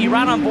bottom. You're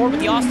right on board with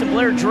the Austin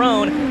Blair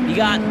drone. You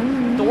got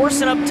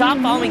Thorson up top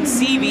following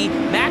Seavey,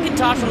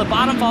 McIntosh on the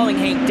bottom following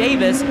Hank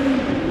Davis.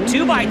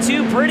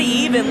 2x2, pretty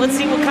even. Let's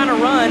see what kind of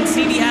run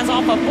Seavey has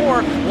off a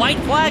 4. White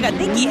flag, I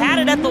think he had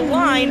it at the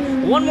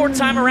line. One more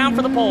time around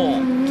for the pole.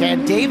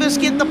 Can Davis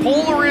get the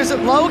pole, or is it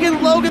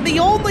Logan? Logan, the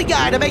only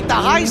guy to make the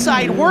high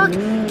side work,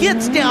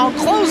 gets down,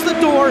 close the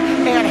door,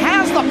 and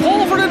has the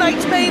pole for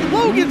tonight's main.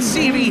 Logan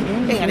Seavey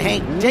and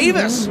Hank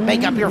Davis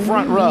make up your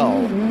front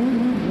row.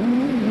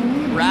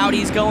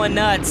 Rowdy's going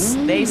nuts.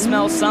 They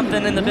smell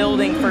something in the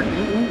building for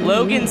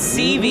Logan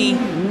Seavey.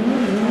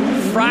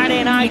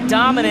 Friday night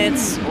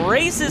dominance,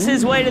 races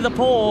his way to the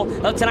pole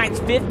of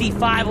tonight's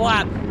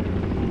 55-lap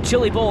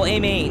Chili Bowl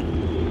A-Main.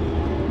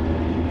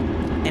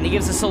 And he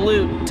gives a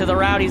salute to the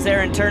Rowdies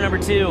there in turn number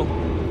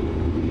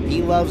 2.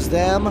 He loves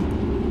them,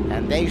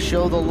 and they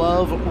show the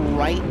love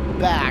right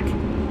back.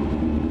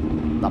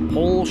 The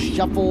pole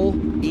shuffle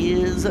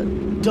is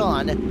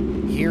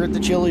done here at the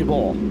Chili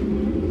Bowl.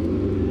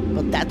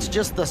 But that's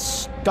just the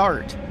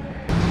start.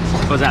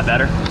 Was that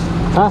better?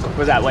 Huh?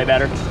 Was that way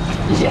better?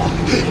 Yeah.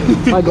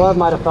 My glove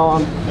might have fell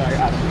on.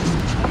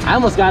 I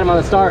almost got him on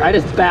the start. I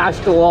just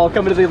bashed the wall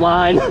coming to the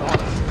line. I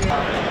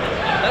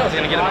thought I was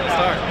going to get him on the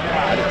start.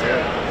 I did too.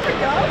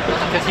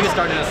 Because he was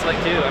starting in a slick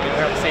too. I mean,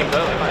 we're on the same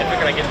boat. I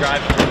figured I could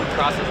drive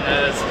across his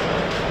nose.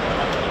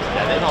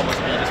 Yeah, then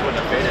almost you just wouldn't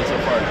have faded so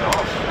far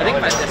off. I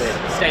think if I just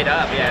stayed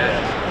up,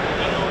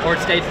 yeah. Or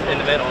it stayed in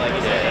the middle, like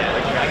you said.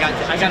 Yeah.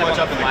 I got him up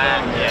in the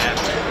flat. Yeah.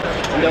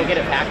 You don't get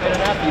it packed good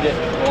enough, you just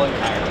roll it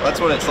higher.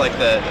 That's what it's like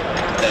that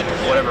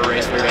whatever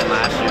race we ran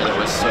last year that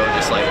was so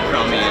just like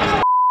crummy and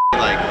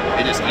like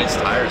it just eats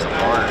tires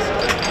apart.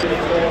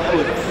 I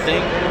would think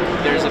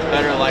there's a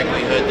better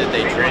likelihood that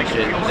they drench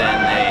it than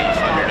they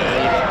underdo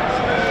it.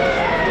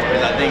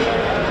 Because I think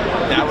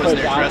that was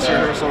their dress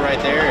rehearsal right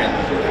there and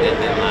it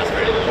didn't last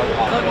very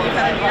long. Logan, you've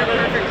had a near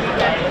perfect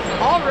weekend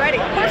already.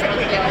 Perfect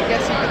weekend, I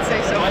guess you could say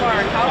so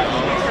far. How can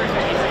you be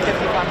perfect for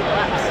 55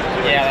 laps?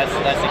 Yeah,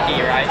 that's the key,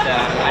 right?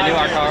 I knew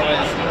our car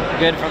was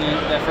good from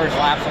the first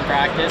laps in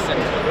practice, and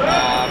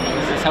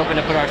was just hoping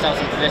to put ourselves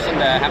in position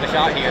to have a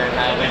shot here.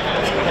 And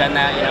we've done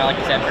that, you know,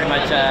 like you said, pretty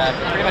much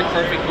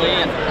perfectly.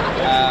 And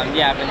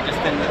yeah, I've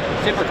just been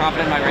super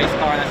confident in my race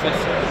car, and that's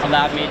what's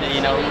allowed me to, you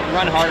know,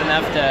 run hard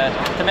enough to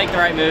make the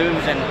right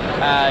moves. And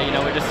you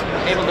know, we're just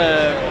able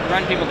to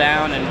run people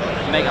down and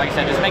make, like I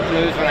said, just make the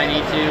moves when I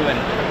need to, and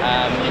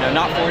you know,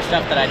 not force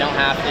stuff that I don't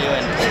have to.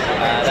 And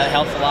that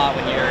helps a lot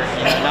when you're,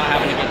 you know, not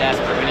having to get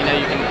desperate, when you know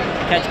you can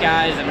catch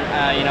guys and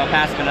you know,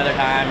 pass them another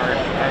time or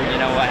you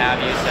know, what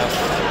have you. So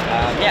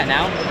yeah,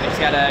 now we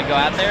just gotta go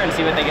out there and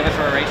see what they give us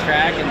for a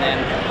racetrack, and then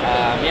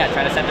yeah,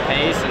 try to set the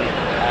pace and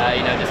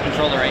you know, just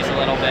control the race a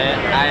little bit.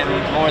 I am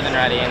more than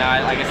ready, and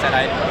like I said,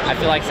 I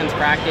feel like since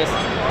practice,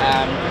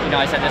 you know,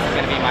 I said this is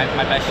going to be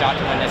my best shot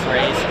to win this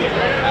race.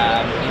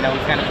 You know,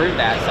 we've kind of proved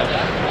that, so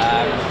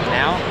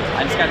now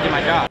I just got to do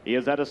my job. He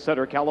is out of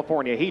Sutter,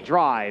 California. He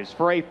drives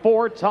for a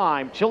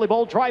 4-time Chili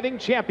Bowl driving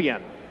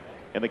champion.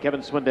 In the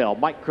Kevin Swindell,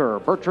 Mike Kerr,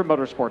 Bertram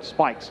Motorsports,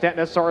 Spike,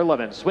 Stanton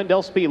SR11,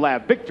 Swindell Speed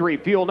Lab, Victory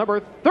Fuel number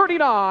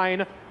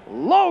 39,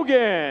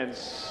 Logan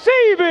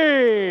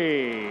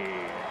Seavey.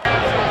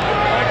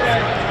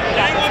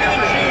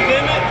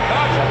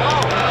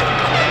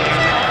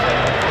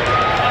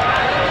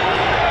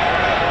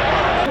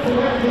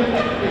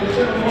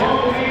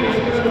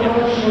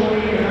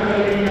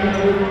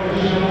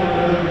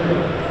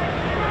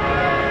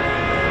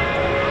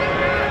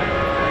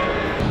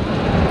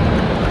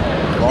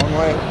 Long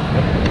way.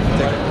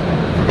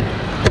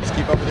 Just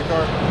keep up with your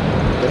car.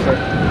 Yes, sir.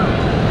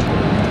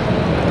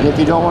 And if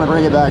you don't want to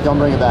bring it back, don't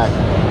bring it back.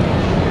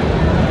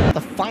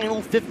 The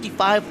final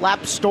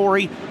 55-lap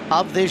story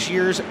of this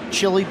year's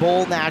Chili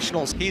Bowl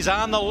Nationals. He's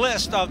on the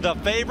list of the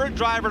favorite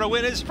driver to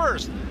win his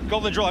first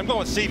Golden Drill. I'm going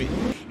with Seavey.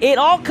 It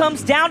all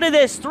comes down to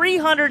this: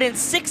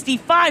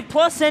 365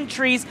 plus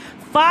entries,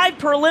 5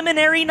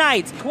 preliminary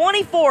nights,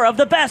 24 of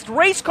the best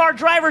race car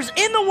drivers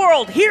in the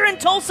world here in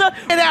Tulsa.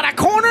 And at a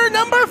corner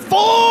number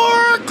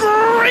 4,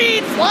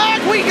 green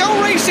flag, we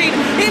go racing.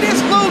 It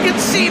is Logan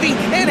Seavey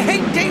and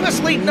Hank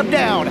Davis leading them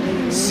down.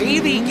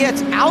 Seavey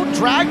gets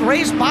out-drag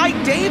raced by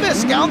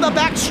Davis down the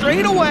back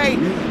straightaway.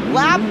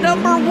 Lap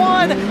number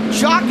 1,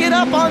 chalk it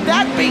up on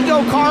that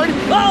bingo card.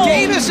 Oh.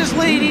 Davis is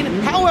leading,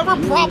 however,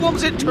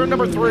 problems in turn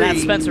number 3.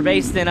 That's Spencer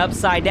Baston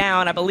upside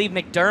down. I believe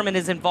McDermott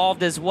is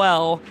involved as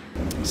well.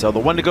 So the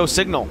 1-to-go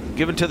signal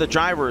given to the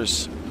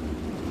drivers,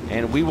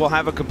 and we will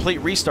have a complete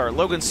restart.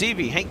 Logan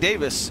Seavey, Hank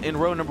Davis in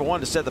row number 1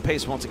 to set the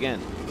pace once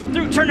again.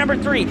 Through turn number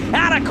 3,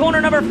 out of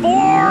corner number 4,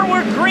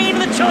 we're green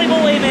to the Chili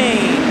Bowl A-Main.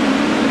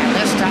 And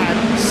this time,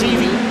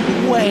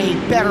 Seavey way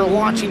better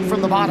launching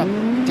from the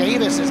bottom.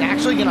 Davis is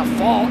actually going to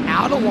fall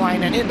out of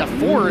line and into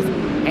fourth.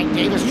 Hank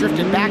Davis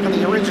drifted back on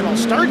the original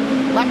start.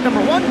 Lap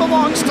number 1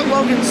 belongs to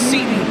Logan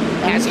Seavey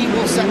as he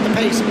will set the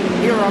pace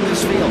here on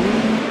this field.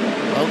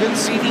 Logan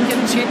Seavey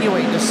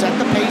continuing to set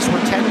the pace.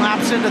 We're 10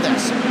 laps into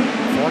this.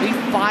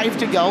 45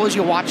 to go as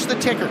you watch the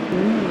ticker.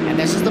 And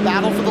this is the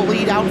battle for the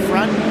lead out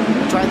front.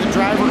 We'll try the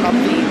driver of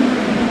the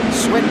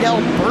Swindell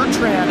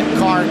Bertrand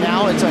car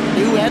now. It's a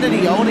new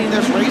entity owning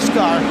this race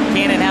car.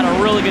 Cannon had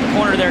a really good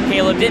corner there,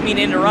 Caleb. Didn't mean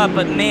to interrupt,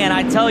 but man,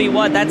 I tell you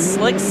what, that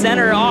slick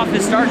center off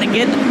is starting to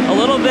get a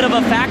little bit of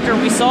a factor.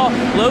 We saw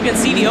Logan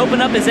Seavey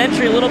open up his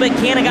entry a little bit.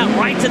 Cannon got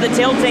right to the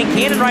tail tank.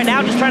 Cannon right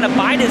now just trying to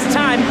bide his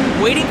time,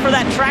 waiting for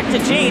that track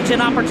to change,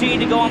 an opportunity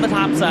to go on the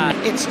top side.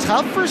 It's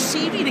tough for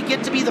Seavey to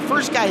get to be the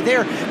first guy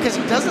there because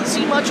he doesn't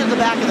see much in the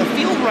back of the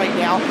field right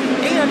now,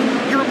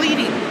 and you're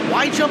leading.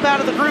 Why jump out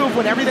of the groove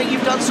when everything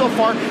you've done so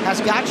far has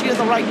got you in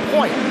the right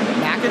point?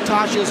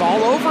 McIntosh is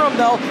all over him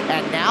though,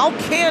 and now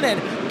Cannon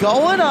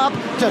going up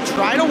to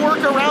try to work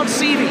around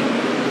Seavey.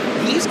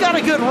 He's got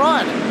a good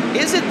run.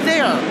 Is it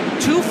there?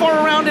 Too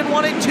far around in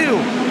 1 and 2.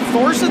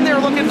 Thorson there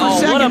looking for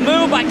second. What a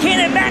move by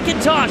Cannon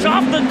McIntosh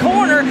off the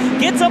corner.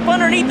 Gets up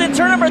underneath in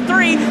turn number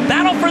 3.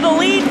 Battle for the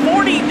lead,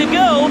 40 to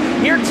go.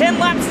 Here 10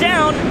 laps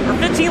down, or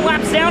 15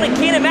 laps down, and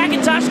Cannon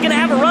McIntosh is going to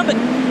have a run, but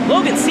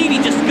Logan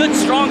Seavey just good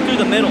strong through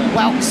the middle.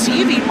 Well,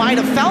 Seavey might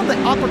have found the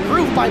upper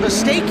groove by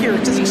mistake here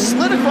because he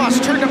slid across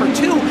turn number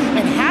 2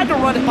 and had to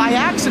run it by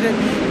accident.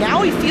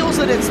 Now he feels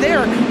that it's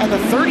there, and the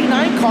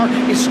 39 car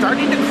is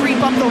starting to creep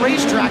up the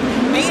racetrack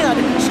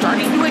and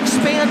starting to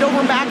expand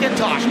over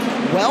McIntosh.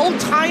 Well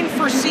timed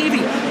for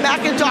Seavey.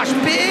 McIntosh,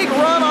 big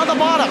run on the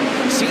bottom.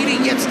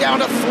 Seavey gets down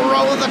to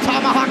throw the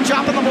tomahawk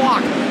chop in the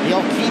block.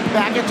 He'll keep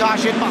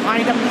McIntosh in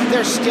behind him.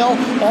 They're still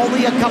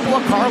only a couple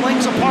of car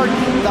lengths apart.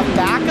 The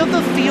back of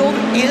the field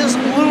is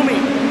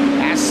looming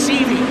as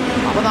Seavey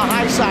up on the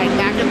high side.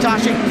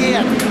 McIntosh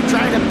again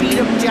trying to beat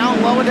him down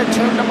low into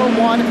turn number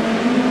 1,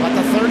 but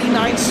the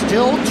 39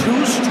 still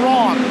too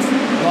strong.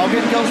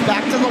 Logan goes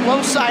back to the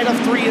low side of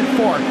 3 and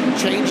 4,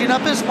 changing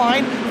up his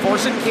line,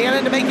 forcing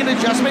Cannon to make an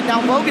adjustment.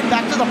 Now Logan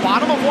back to the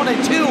bottom of 1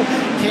 and 2.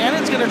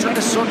 Cannon's going to try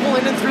to circle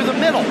in and through the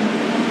middle.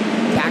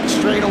 Back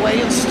straight away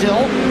and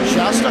still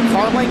just a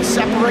car length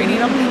separating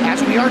them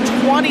as we are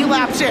 20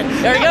 laps in.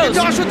 There he goes.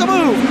 McIntosh with the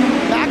move.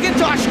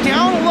 McIntosh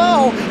down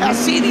low as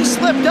Seavey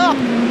slipped up.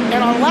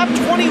 And on lap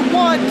 21,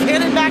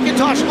 Cannon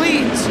McIntosh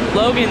leads.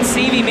 Logan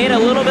Seavey made a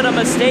little bit of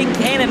mistake.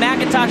 Cannon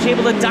McIntosh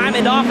able to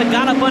diamond off and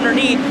got up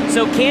underneath.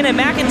 So Cannon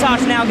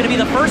McIntosh now going to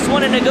be the first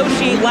one to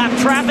negotiate lap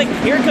traffic.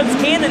 Here comes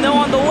Cannon though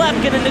on the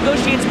left, going to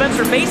negotiate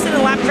Spencer Basin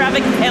in lap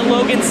traffic. And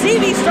Logan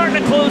Seavey starting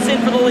to close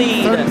in for the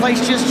lead. Third place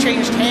just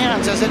changed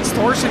hands as it's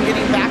Thorson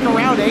getting back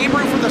around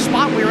Abreu for the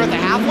spot. We were at the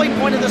halfway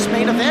point of this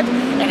main event,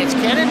 and it's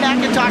Cannon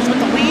McIntosh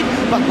with the lead,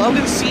 but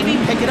Logan Seavey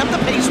picking up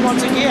the pace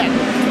once again.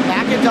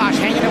 McIntosh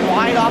hanging it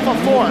wide off of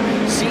 4.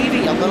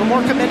 Seavey a little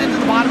more committed to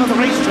the bottom of the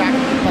racetrack,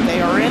 but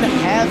they are in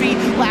heavy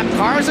lap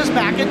cars as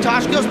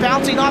McIntosh goes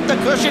bouncing off the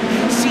cushion.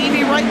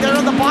 Seavey right there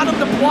on the bottom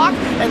to block,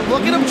 and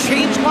look at him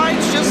change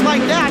lines just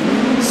like that.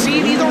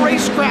 Seavey, the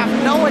racecraft,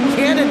 knowing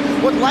Cannon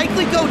would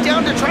likely go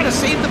down to try to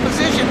save the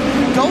position,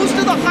 goes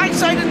to the high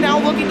side and now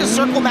looking to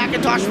circle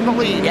McIntosh for the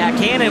lead. Yeah,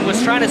 Cannon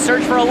was trying to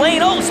search for a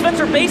lane. Oh,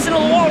 Spencer Basin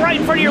on the wall right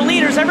in front of your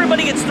leaders.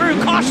 Everybody gets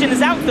through. Caution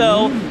is out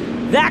though.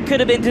 That could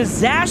have been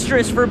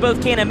disastrous for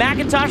both Cannon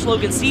McIntosh.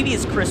 Logan Seavey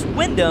as Chris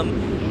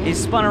Wyndham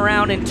is spun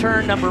around in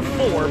turn number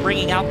 4,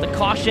 bringing out the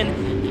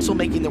caution. So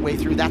making their way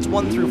through. That's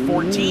 1 through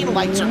 14.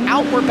 Lights are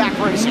out. We're back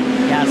racing.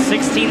 Yeah,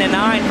 16 and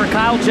 9 for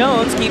Kyle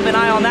Jones. Keep an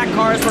eye on that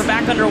car as we're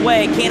back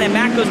underway. Cannon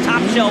Mac goes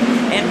top shelf,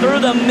 and through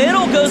the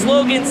middle goes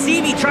Logan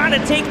Seavey trying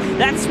to take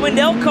that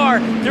Swindell car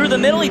through the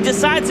middle. He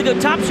decides to go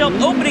top shelf,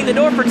 opening the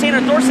door for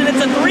Tanner Thorson.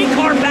 It's a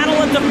 3-car battle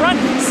at the front.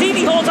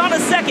 Seavey holds on a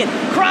second.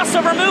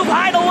 Crossover move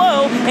high to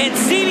low, and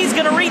Seavey's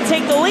going to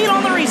retake the lead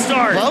on the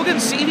restart. Logan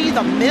Seavey,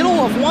 the middle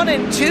of 1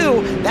 and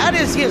 2. That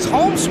is his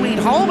home sweet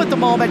home at the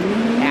moment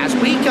as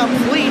we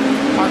complete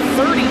our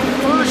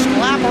 31st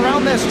lap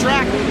around this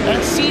track,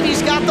 and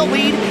Seavey's got the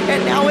lead,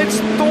 and now it's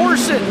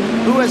Thorson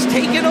who has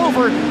taken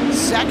over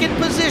second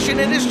position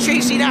and is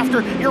chasing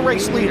after your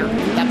race leader.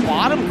 That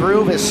bottom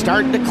groove is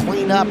starting to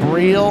clean up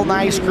real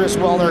nice, Chris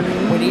Weller.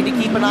 We need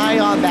to keep an eye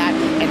on that,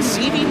 and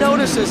Seavey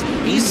notices,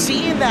 he's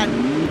seeing that.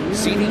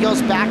 Seavey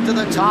goes back to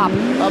the top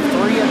of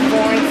 3 and 4,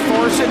 and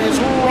Thorson is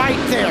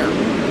right there.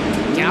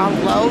 Down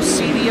low,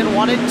 Seavey in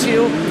 1 and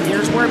 2.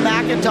 Here's where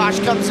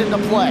McIntosh comes into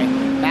play.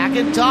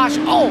 McIntosh,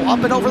 up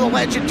and over the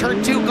ledge in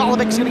turn 2.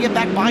 Golubic's going to get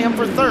back by him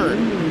for 3rd.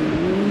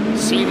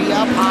 Seavey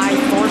up high.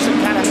 Thorson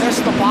kind of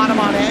missed the bottom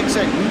on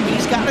exit.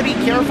 He's got to be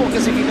careful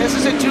because if he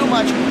misses it too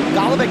much,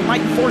 Golubic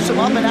might force him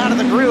up and out of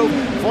the groove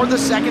for the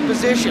 2nd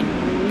position.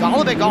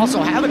 Golubic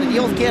also having to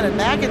deal with Cannon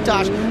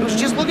McIntosh, who's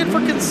just looking for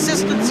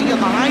consistency in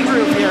the high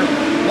groove here.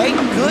 Make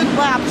good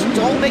laps.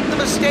 Don't make the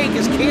mistake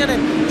as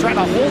Cannon trying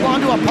to hold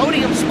on to a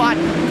podium spot.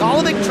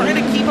 Golovic trying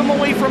to keep him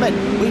away from it.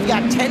 We've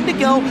got 10 to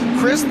go.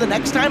 Chris, the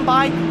next time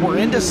by, we're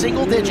into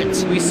single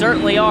digits. We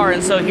certainly are,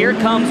 and so here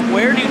comes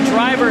where do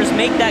drivers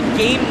make that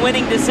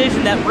game-winning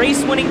decision, that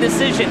race-winning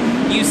decision.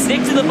 You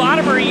stick to the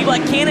bottom or you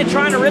let Cannon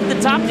trying to rip the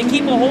top to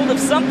keep a hold of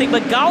something,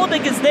 but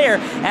Golovic is there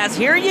as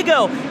here you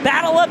go.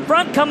 Battle up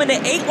front coming to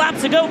 8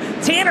 laps ago.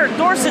 Tanner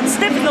Thorson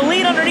sniffing the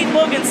lead underneath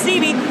Logan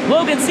Seavey.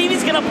 Logan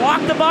Seavey's going to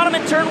block the bottom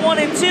in turn 1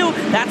 and 2.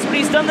 That's what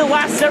he's done the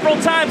last several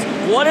times.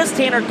 What does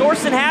Tanner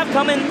Thorson have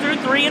coming through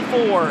 3 and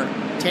 4?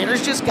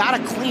 Tanner's just got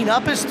to clean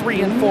up his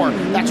 3 and 4.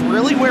 That's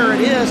really where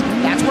it is.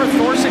 That's where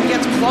Thorson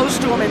gets close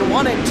to him in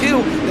 1 and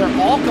 2.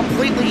 They're all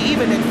completely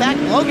even. In fact,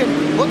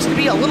 Logan looks to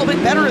be a little bit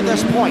better at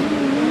this point.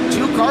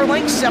 2 car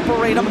lengths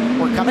separate them.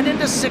 We're coming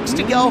into 6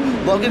 to go.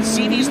 Logan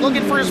Seavey's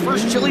looking for his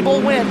first Chili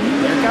Bowl win.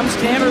 There comes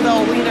Tanner,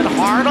 though, leaning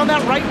hard on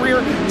that right rear,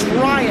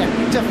 trying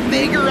to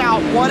figure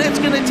out what it's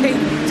going to take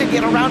to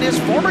get around his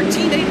former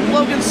teammate,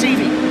 Logan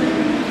Seavey.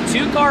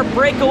 2-car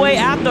breakaway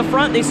at the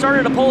front. They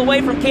started to pull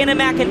away from Cannon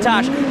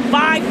McIntosh.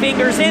 5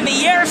 fingers in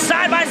the air,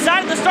 side by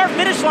side at the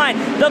start-finish line.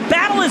 The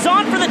battle is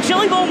on for the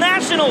Chili Bowl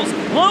Nationals.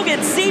 Logan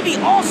Seavey,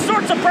 all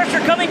sorts of pressure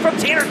coming from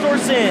Tanner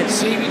Thorson.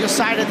 Seavey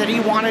decided that he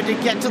wanted to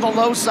get to the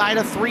low side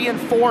of 3 and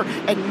 4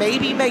 and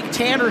maybe make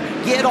Tanner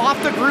get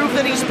off the groove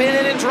that he's been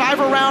in and drive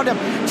around him.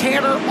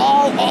 Tanner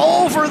all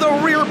over the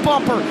rear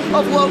bumper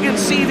of Logan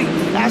Seavey.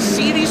 As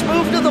Seavey's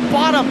moved to the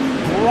bottom,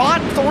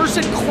 brought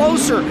Thorson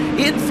closer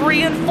in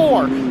 3 and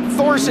 4.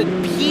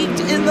 Thorson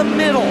peaked in the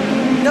middle.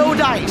 No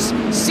dice.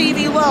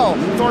 Seavey low.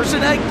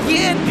 Thorson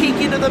again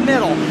peeking to the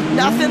middle.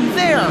 Nothing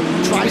there.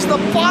 Tries the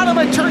bottom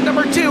at turn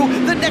number 2.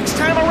 The next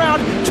time around,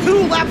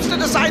 2 laps to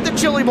decide the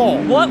Chili Bowl.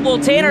 What will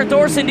Tanner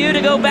Thorson do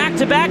to go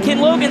back-to-back?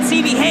 Can Logan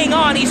Seavey hang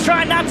on? He's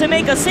trying not to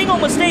make a single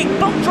mistake.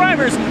 Both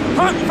drivers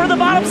hunting for the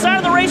bottom side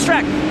of the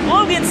racetrack.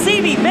 Logan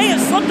Seavey may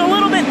have slipped a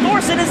little bit.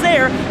 Thorson is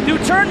there. Through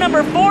turn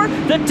number 4,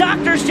 the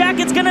doctor's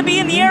jacket's going to be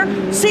in the air.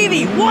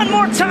 Seavey one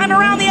more time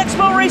around the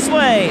Expo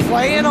Raceway.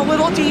 Playing a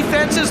little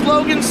defense is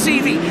Logan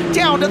Seavey.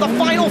 Down to the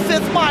final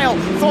 5th mile.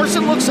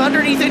 Thorson looks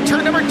underneath in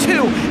turn number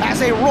 2 as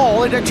they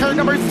roll into turn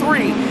number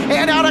 3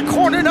 and out of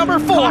corner number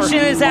 4. Caution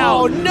is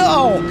out. Oh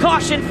no!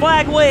 Caution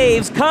flag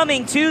waves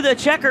coming to the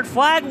checkered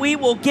flag. We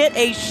will get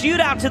a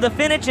shootout to the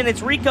finish, and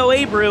it's Rico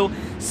Abreu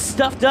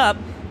stuffed up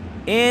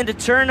into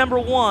turn number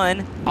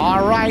 1.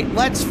 All right,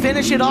 let's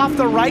finish it off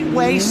the right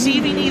way.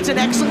 Seavey needs an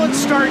excellent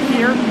start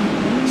here.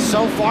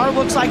 So far,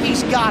 looks like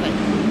he's got it.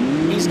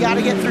 He's got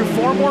to get through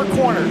 4 more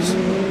corners.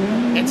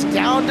 It's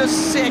down to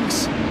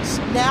 6.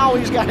 Now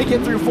he's got to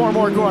get through 4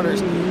 more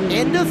corners.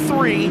 Into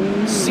 3,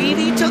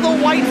 Seavey to the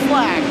white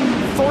flag.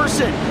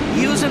 Thorson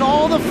using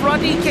all the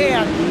front he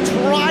can.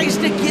 Tries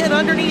to get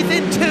underneath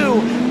in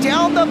 2.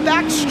 Down the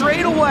back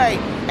straightaway.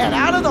 And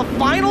out of the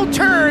final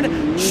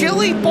turn,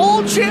 Chili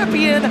Bowl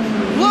champion,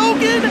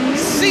 Logan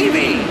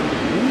Seavey.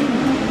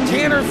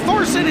 Tanner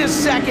Thorson is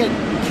second.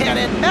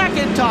 Cannon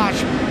McIntosh,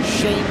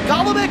 Shane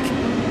Golovic,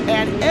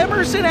 and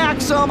Emerson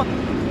Axum.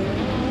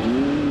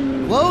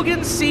 Logan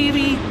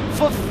Seavey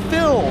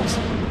fulfills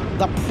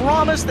the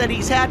promise that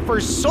he's had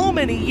for so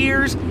many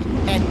years,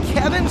 and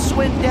Kevin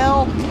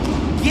Swindell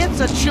gets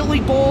a Chili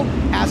Bowl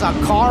as a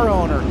car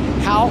owner.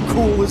 How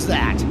cool is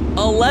that?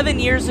 11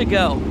 years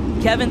ago,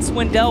 Kevin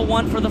Swindell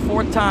won for the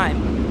 4th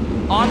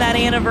time. On that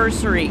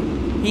anniversary,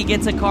 he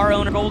gets a car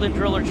owner Golden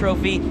Driller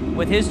Trophy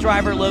with his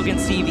driver, Logan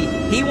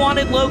Seavey. He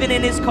wanted Logan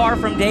in his car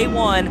from day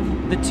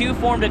 1. The two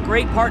formed a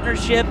great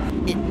partnership.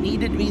 It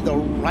needed to be the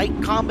right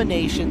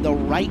combination, the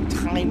right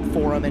time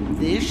for him, and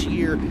this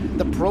year,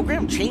 the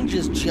program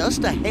changes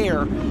just a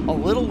hair, a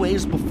little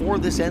ways before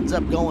this ends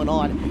up going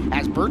on.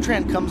 As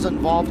Bertrand comes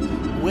involved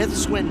with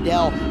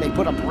Swindell, they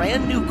put a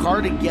brand new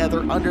car together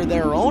under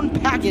their own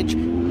package,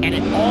 and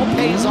it all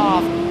pays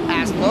off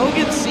as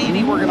Logan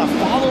Seavey, we're gonna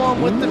follow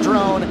him with the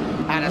drone,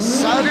 out of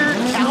Southern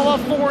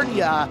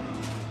California,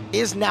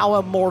 is now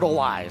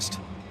immortalized.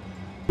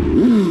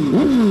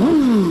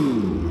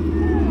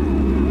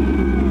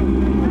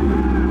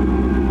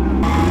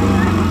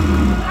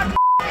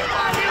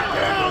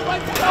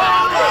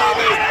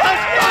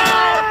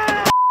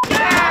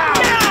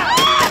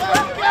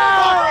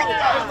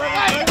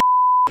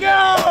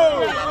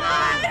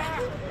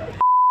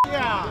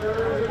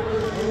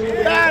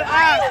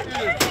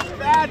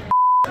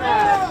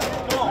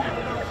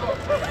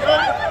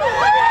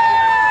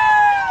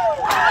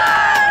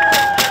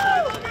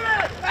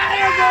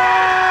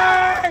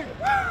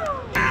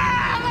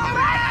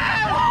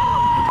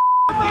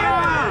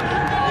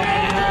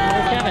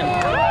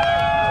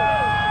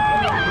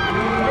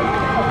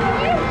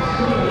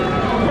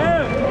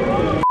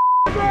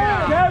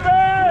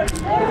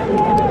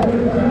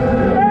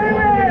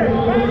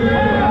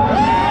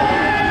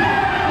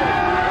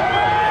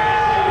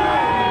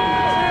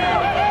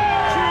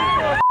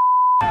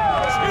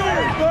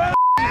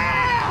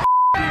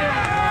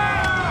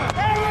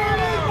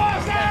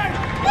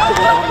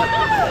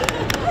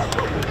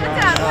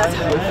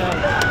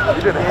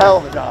 You did a hell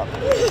of a job.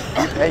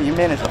 Hey, you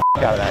managed the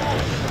f*** out of that.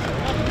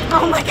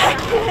 Oh my God,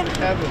 Ken.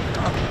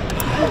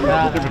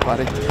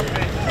 Everybody.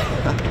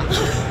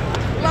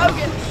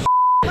 Logan.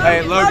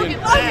 Hey, Logan.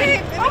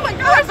 Logan. Oh my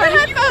gosh, my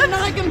headphones are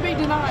not going to be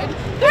denied.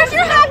 There's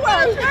your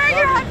headphones. Where are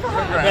your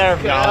headphones? There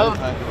we go.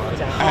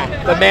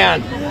 The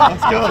man.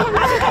 Let's go.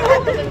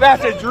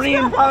 That's a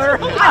dream, brother.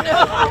 Oh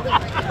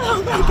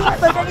my God.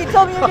 But then you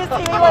told me you're going to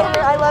see me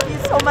later. I love you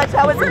so much.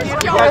 That was a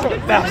beautiful.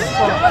 That's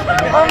fun.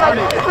 Oh my God.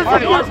 That was a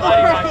beautiful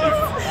race.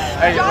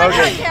 Hey,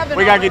 Logan,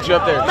 we got to get you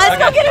up there. Let's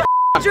go get a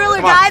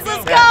driller, guys.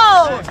 Let's go.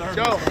 Let's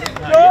go.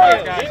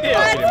 Let's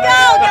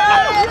go,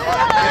 guys.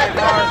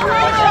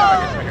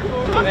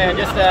 Man,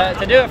 just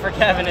to do it for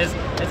Kevin is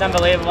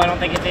unbelievable. I don't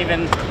think it's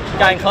even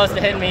gotten close to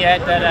hitting me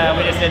yet that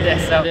we just did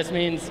this. So this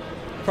means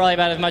probably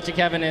about as much to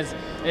Kevin as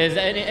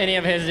any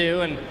of his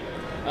do. And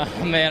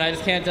man, I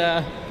just can't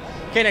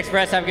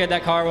express how good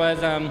that car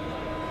was.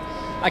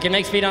 I can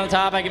make speed on the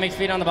top, I can make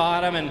speed on the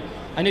bottom, and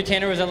I knew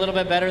Tanner was a little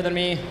bit better than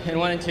me in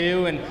 1 and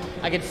 2, and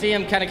I could see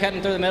him kind of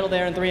cutting through the middle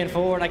there in 3 and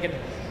 4, and I could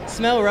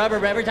smell rubber.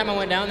 But every time I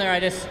went down there,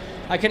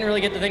 I couldn't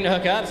really get the thing to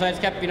hook up, so I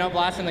just kept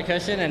blasting the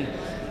cushion, and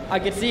I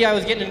could see I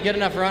was getting a good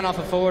enough run off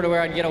of 4 to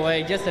where I'd get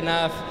away just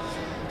enough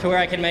to where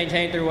I could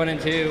maintain through 1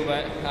 and 2.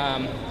 But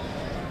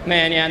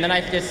man, yeah, and then I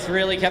just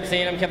really kept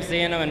seeing him,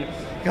 and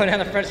going down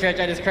the front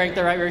stretch, I just cranked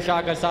the right rear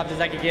shock as soft as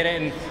I could get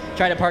it and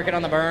tried to park it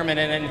on the berm, and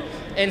then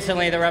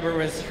instantly the rubber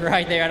was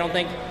right there. I don't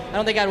think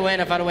I'd win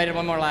if I'd have waited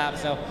one more lap.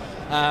 So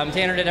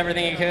Tanner did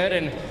everything he could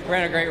and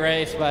ran a great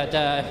race, but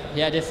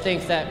yeah, it just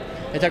stinks that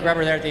it took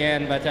rubber there at the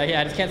end. But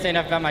yeah, I just can't say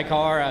enough about my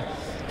car.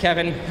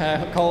 Kevin,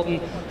 Colton,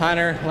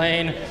 Hunter,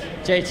 Lane,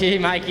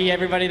 JT, Mikey,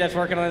 everybody that's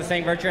working on this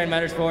thing, Bertrand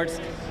Motorsports.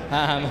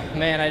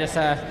 Man, I just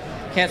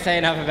can't say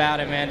enough about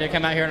it, man. To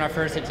come out here in our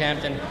first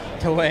attempt and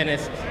to win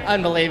is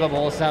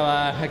unbelievable. So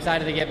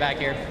excited to get back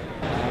here.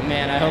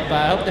 Man, I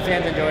hope the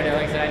fans enjoyed it.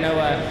 Like I said, I know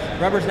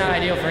rubber's not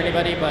ideal for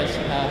anybody, but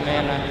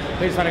man,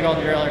 we just want a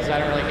golden driller, so I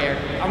don't really care.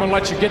 I'm gonna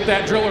let you get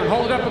that driller and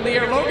hold it up in the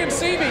air. Logan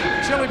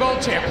Seavey, Chili Bowl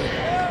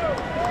champion.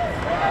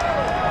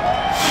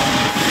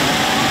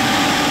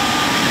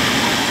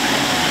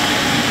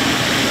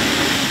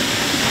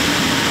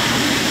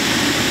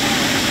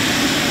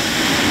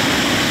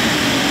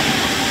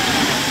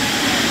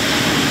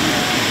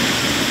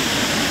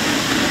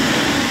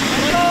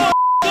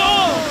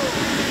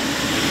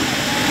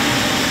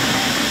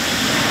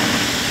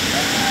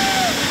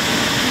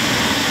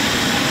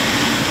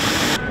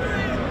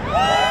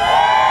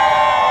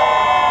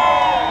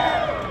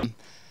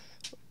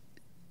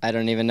 I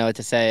don't even know what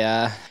to say.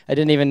 I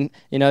didn't even,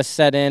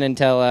 set in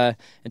until I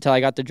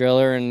got the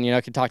driller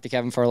and could talk to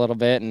Kevin for a little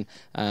bit. And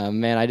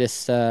man, I'm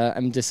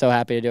just so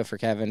happy to do it for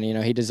Kevin.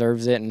 He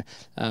deserves it, and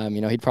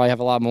he'd probably have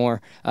a lot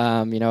more,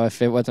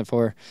 if it wasn't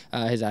for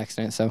his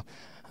accident. So.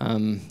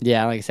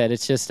 Yeah, like I said,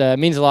 it's just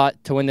means a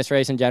lot to win this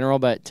race in general,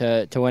 but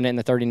to win it in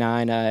the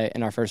 39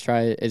 in our first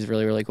try is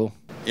really, really cool.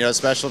 It's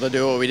special to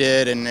do what we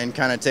did and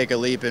kind of take a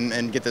leap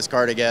and get this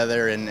car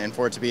together and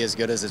for it to be as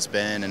good as it's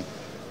been. And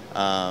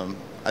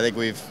I think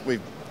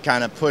we've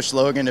kind of pushed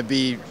Logan to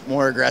be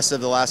more aggressive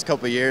the last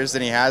couple of years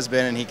than he has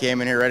been, and he came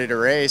in here ready to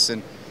race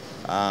and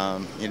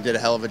did a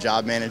hell of a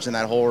job managing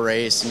that whole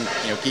race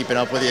and keeping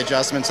up with the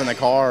adjustments in the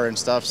car and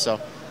stuff.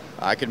 So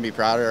I couldn't be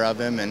prouder of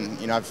him,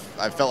 and I've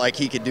felt like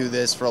he could do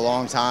this for a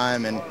long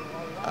time, and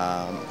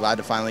glad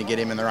to finally get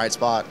him in the right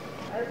spot.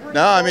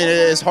 No, I mean,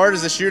 as hard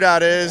as the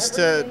shootout is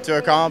to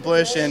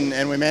accomplish,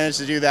 and we managed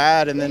to do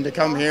that, and then to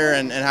come here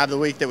and have the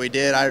week that we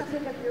did,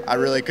 I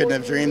really couldn't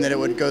have dreamed that it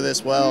would go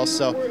this well.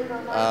 So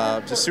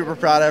just super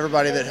proud of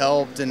everybody that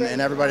helped and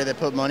everybody that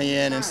put money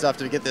in and stuff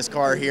to get this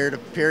car here,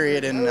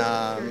 period. And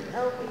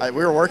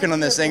we were working on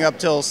this thing up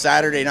till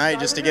Saturday night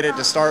just to get it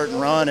to start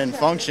and run and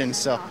function.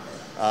 So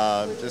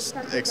just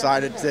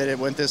excited that it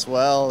went this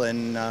well,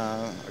 and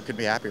I couldn't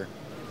be happier.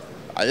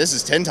 This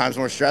is 10 times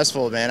more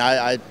stressful, man.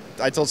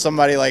 I told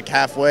somebody like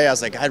halfway, I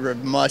was like,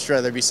 I'd much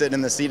rather be sitting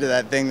in the seat of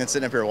that thing than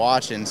sitting up here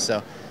watching.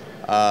 So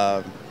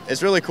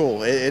it's really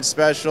cool. It's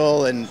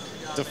special, and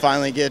to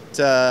finally get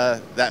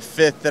that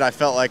fifth that I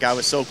felt like I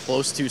was so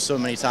close to so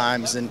many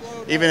times, and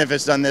even if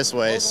it's done this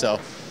way. So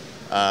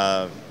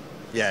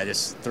yeah,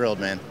 just thrilled,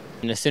 man.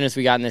 And as soon as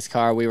we got in this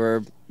car, we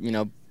were,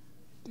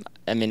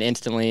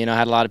 instantly,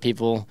 had a lot of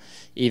people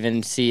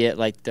even see it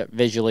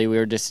visually. We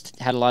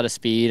had a lot of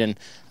speed, and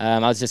I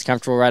was just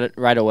comfortable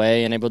right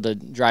away and able to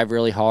drive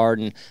really hard,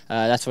 and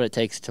that's what it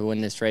takes to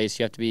win this race.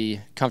 You have to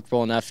be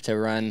comfortable enough to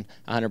run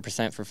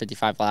 100% for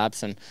 55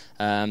 laps, and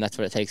that's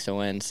what it takes to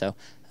win. So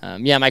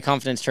yeah, my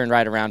confidence turned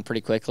right around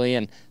pretty quickly,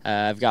 and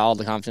I've got all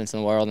the confidence in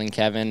the world in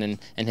Kevin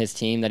and his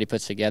team that he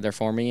puts together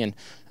for me, and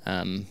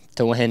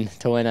to win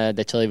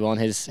the Chili Bowl in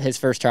his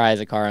first try as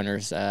a car owner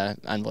is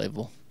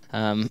unbelievable.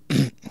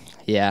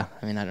 Yeah,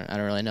 I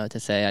don't really know what to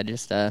say. I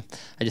just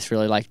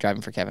really like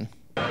driving for Kevin.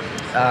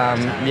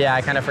 Yeah,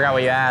 I kind of forgot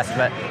what you asked,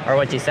 or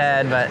what you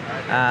said, but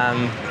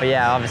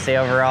yeah, obviously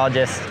overall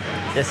just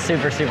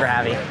super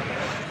happy.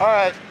 All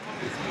right.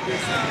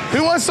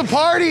 Who wants to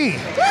party? This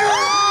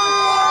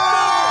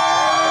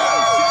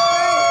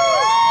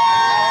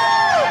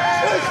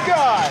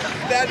guy.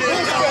 That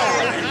is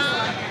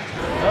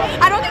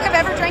I don't think I've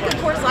ever drank a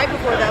Coors Light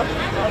before, though.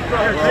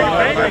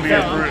 That might be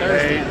your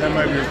first. That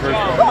might be your first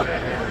one.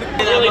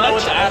 I don't really know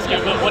what to ask you,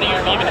 but what do you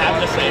even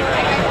have to say?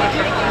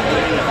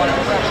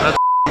 That's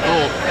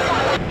cool.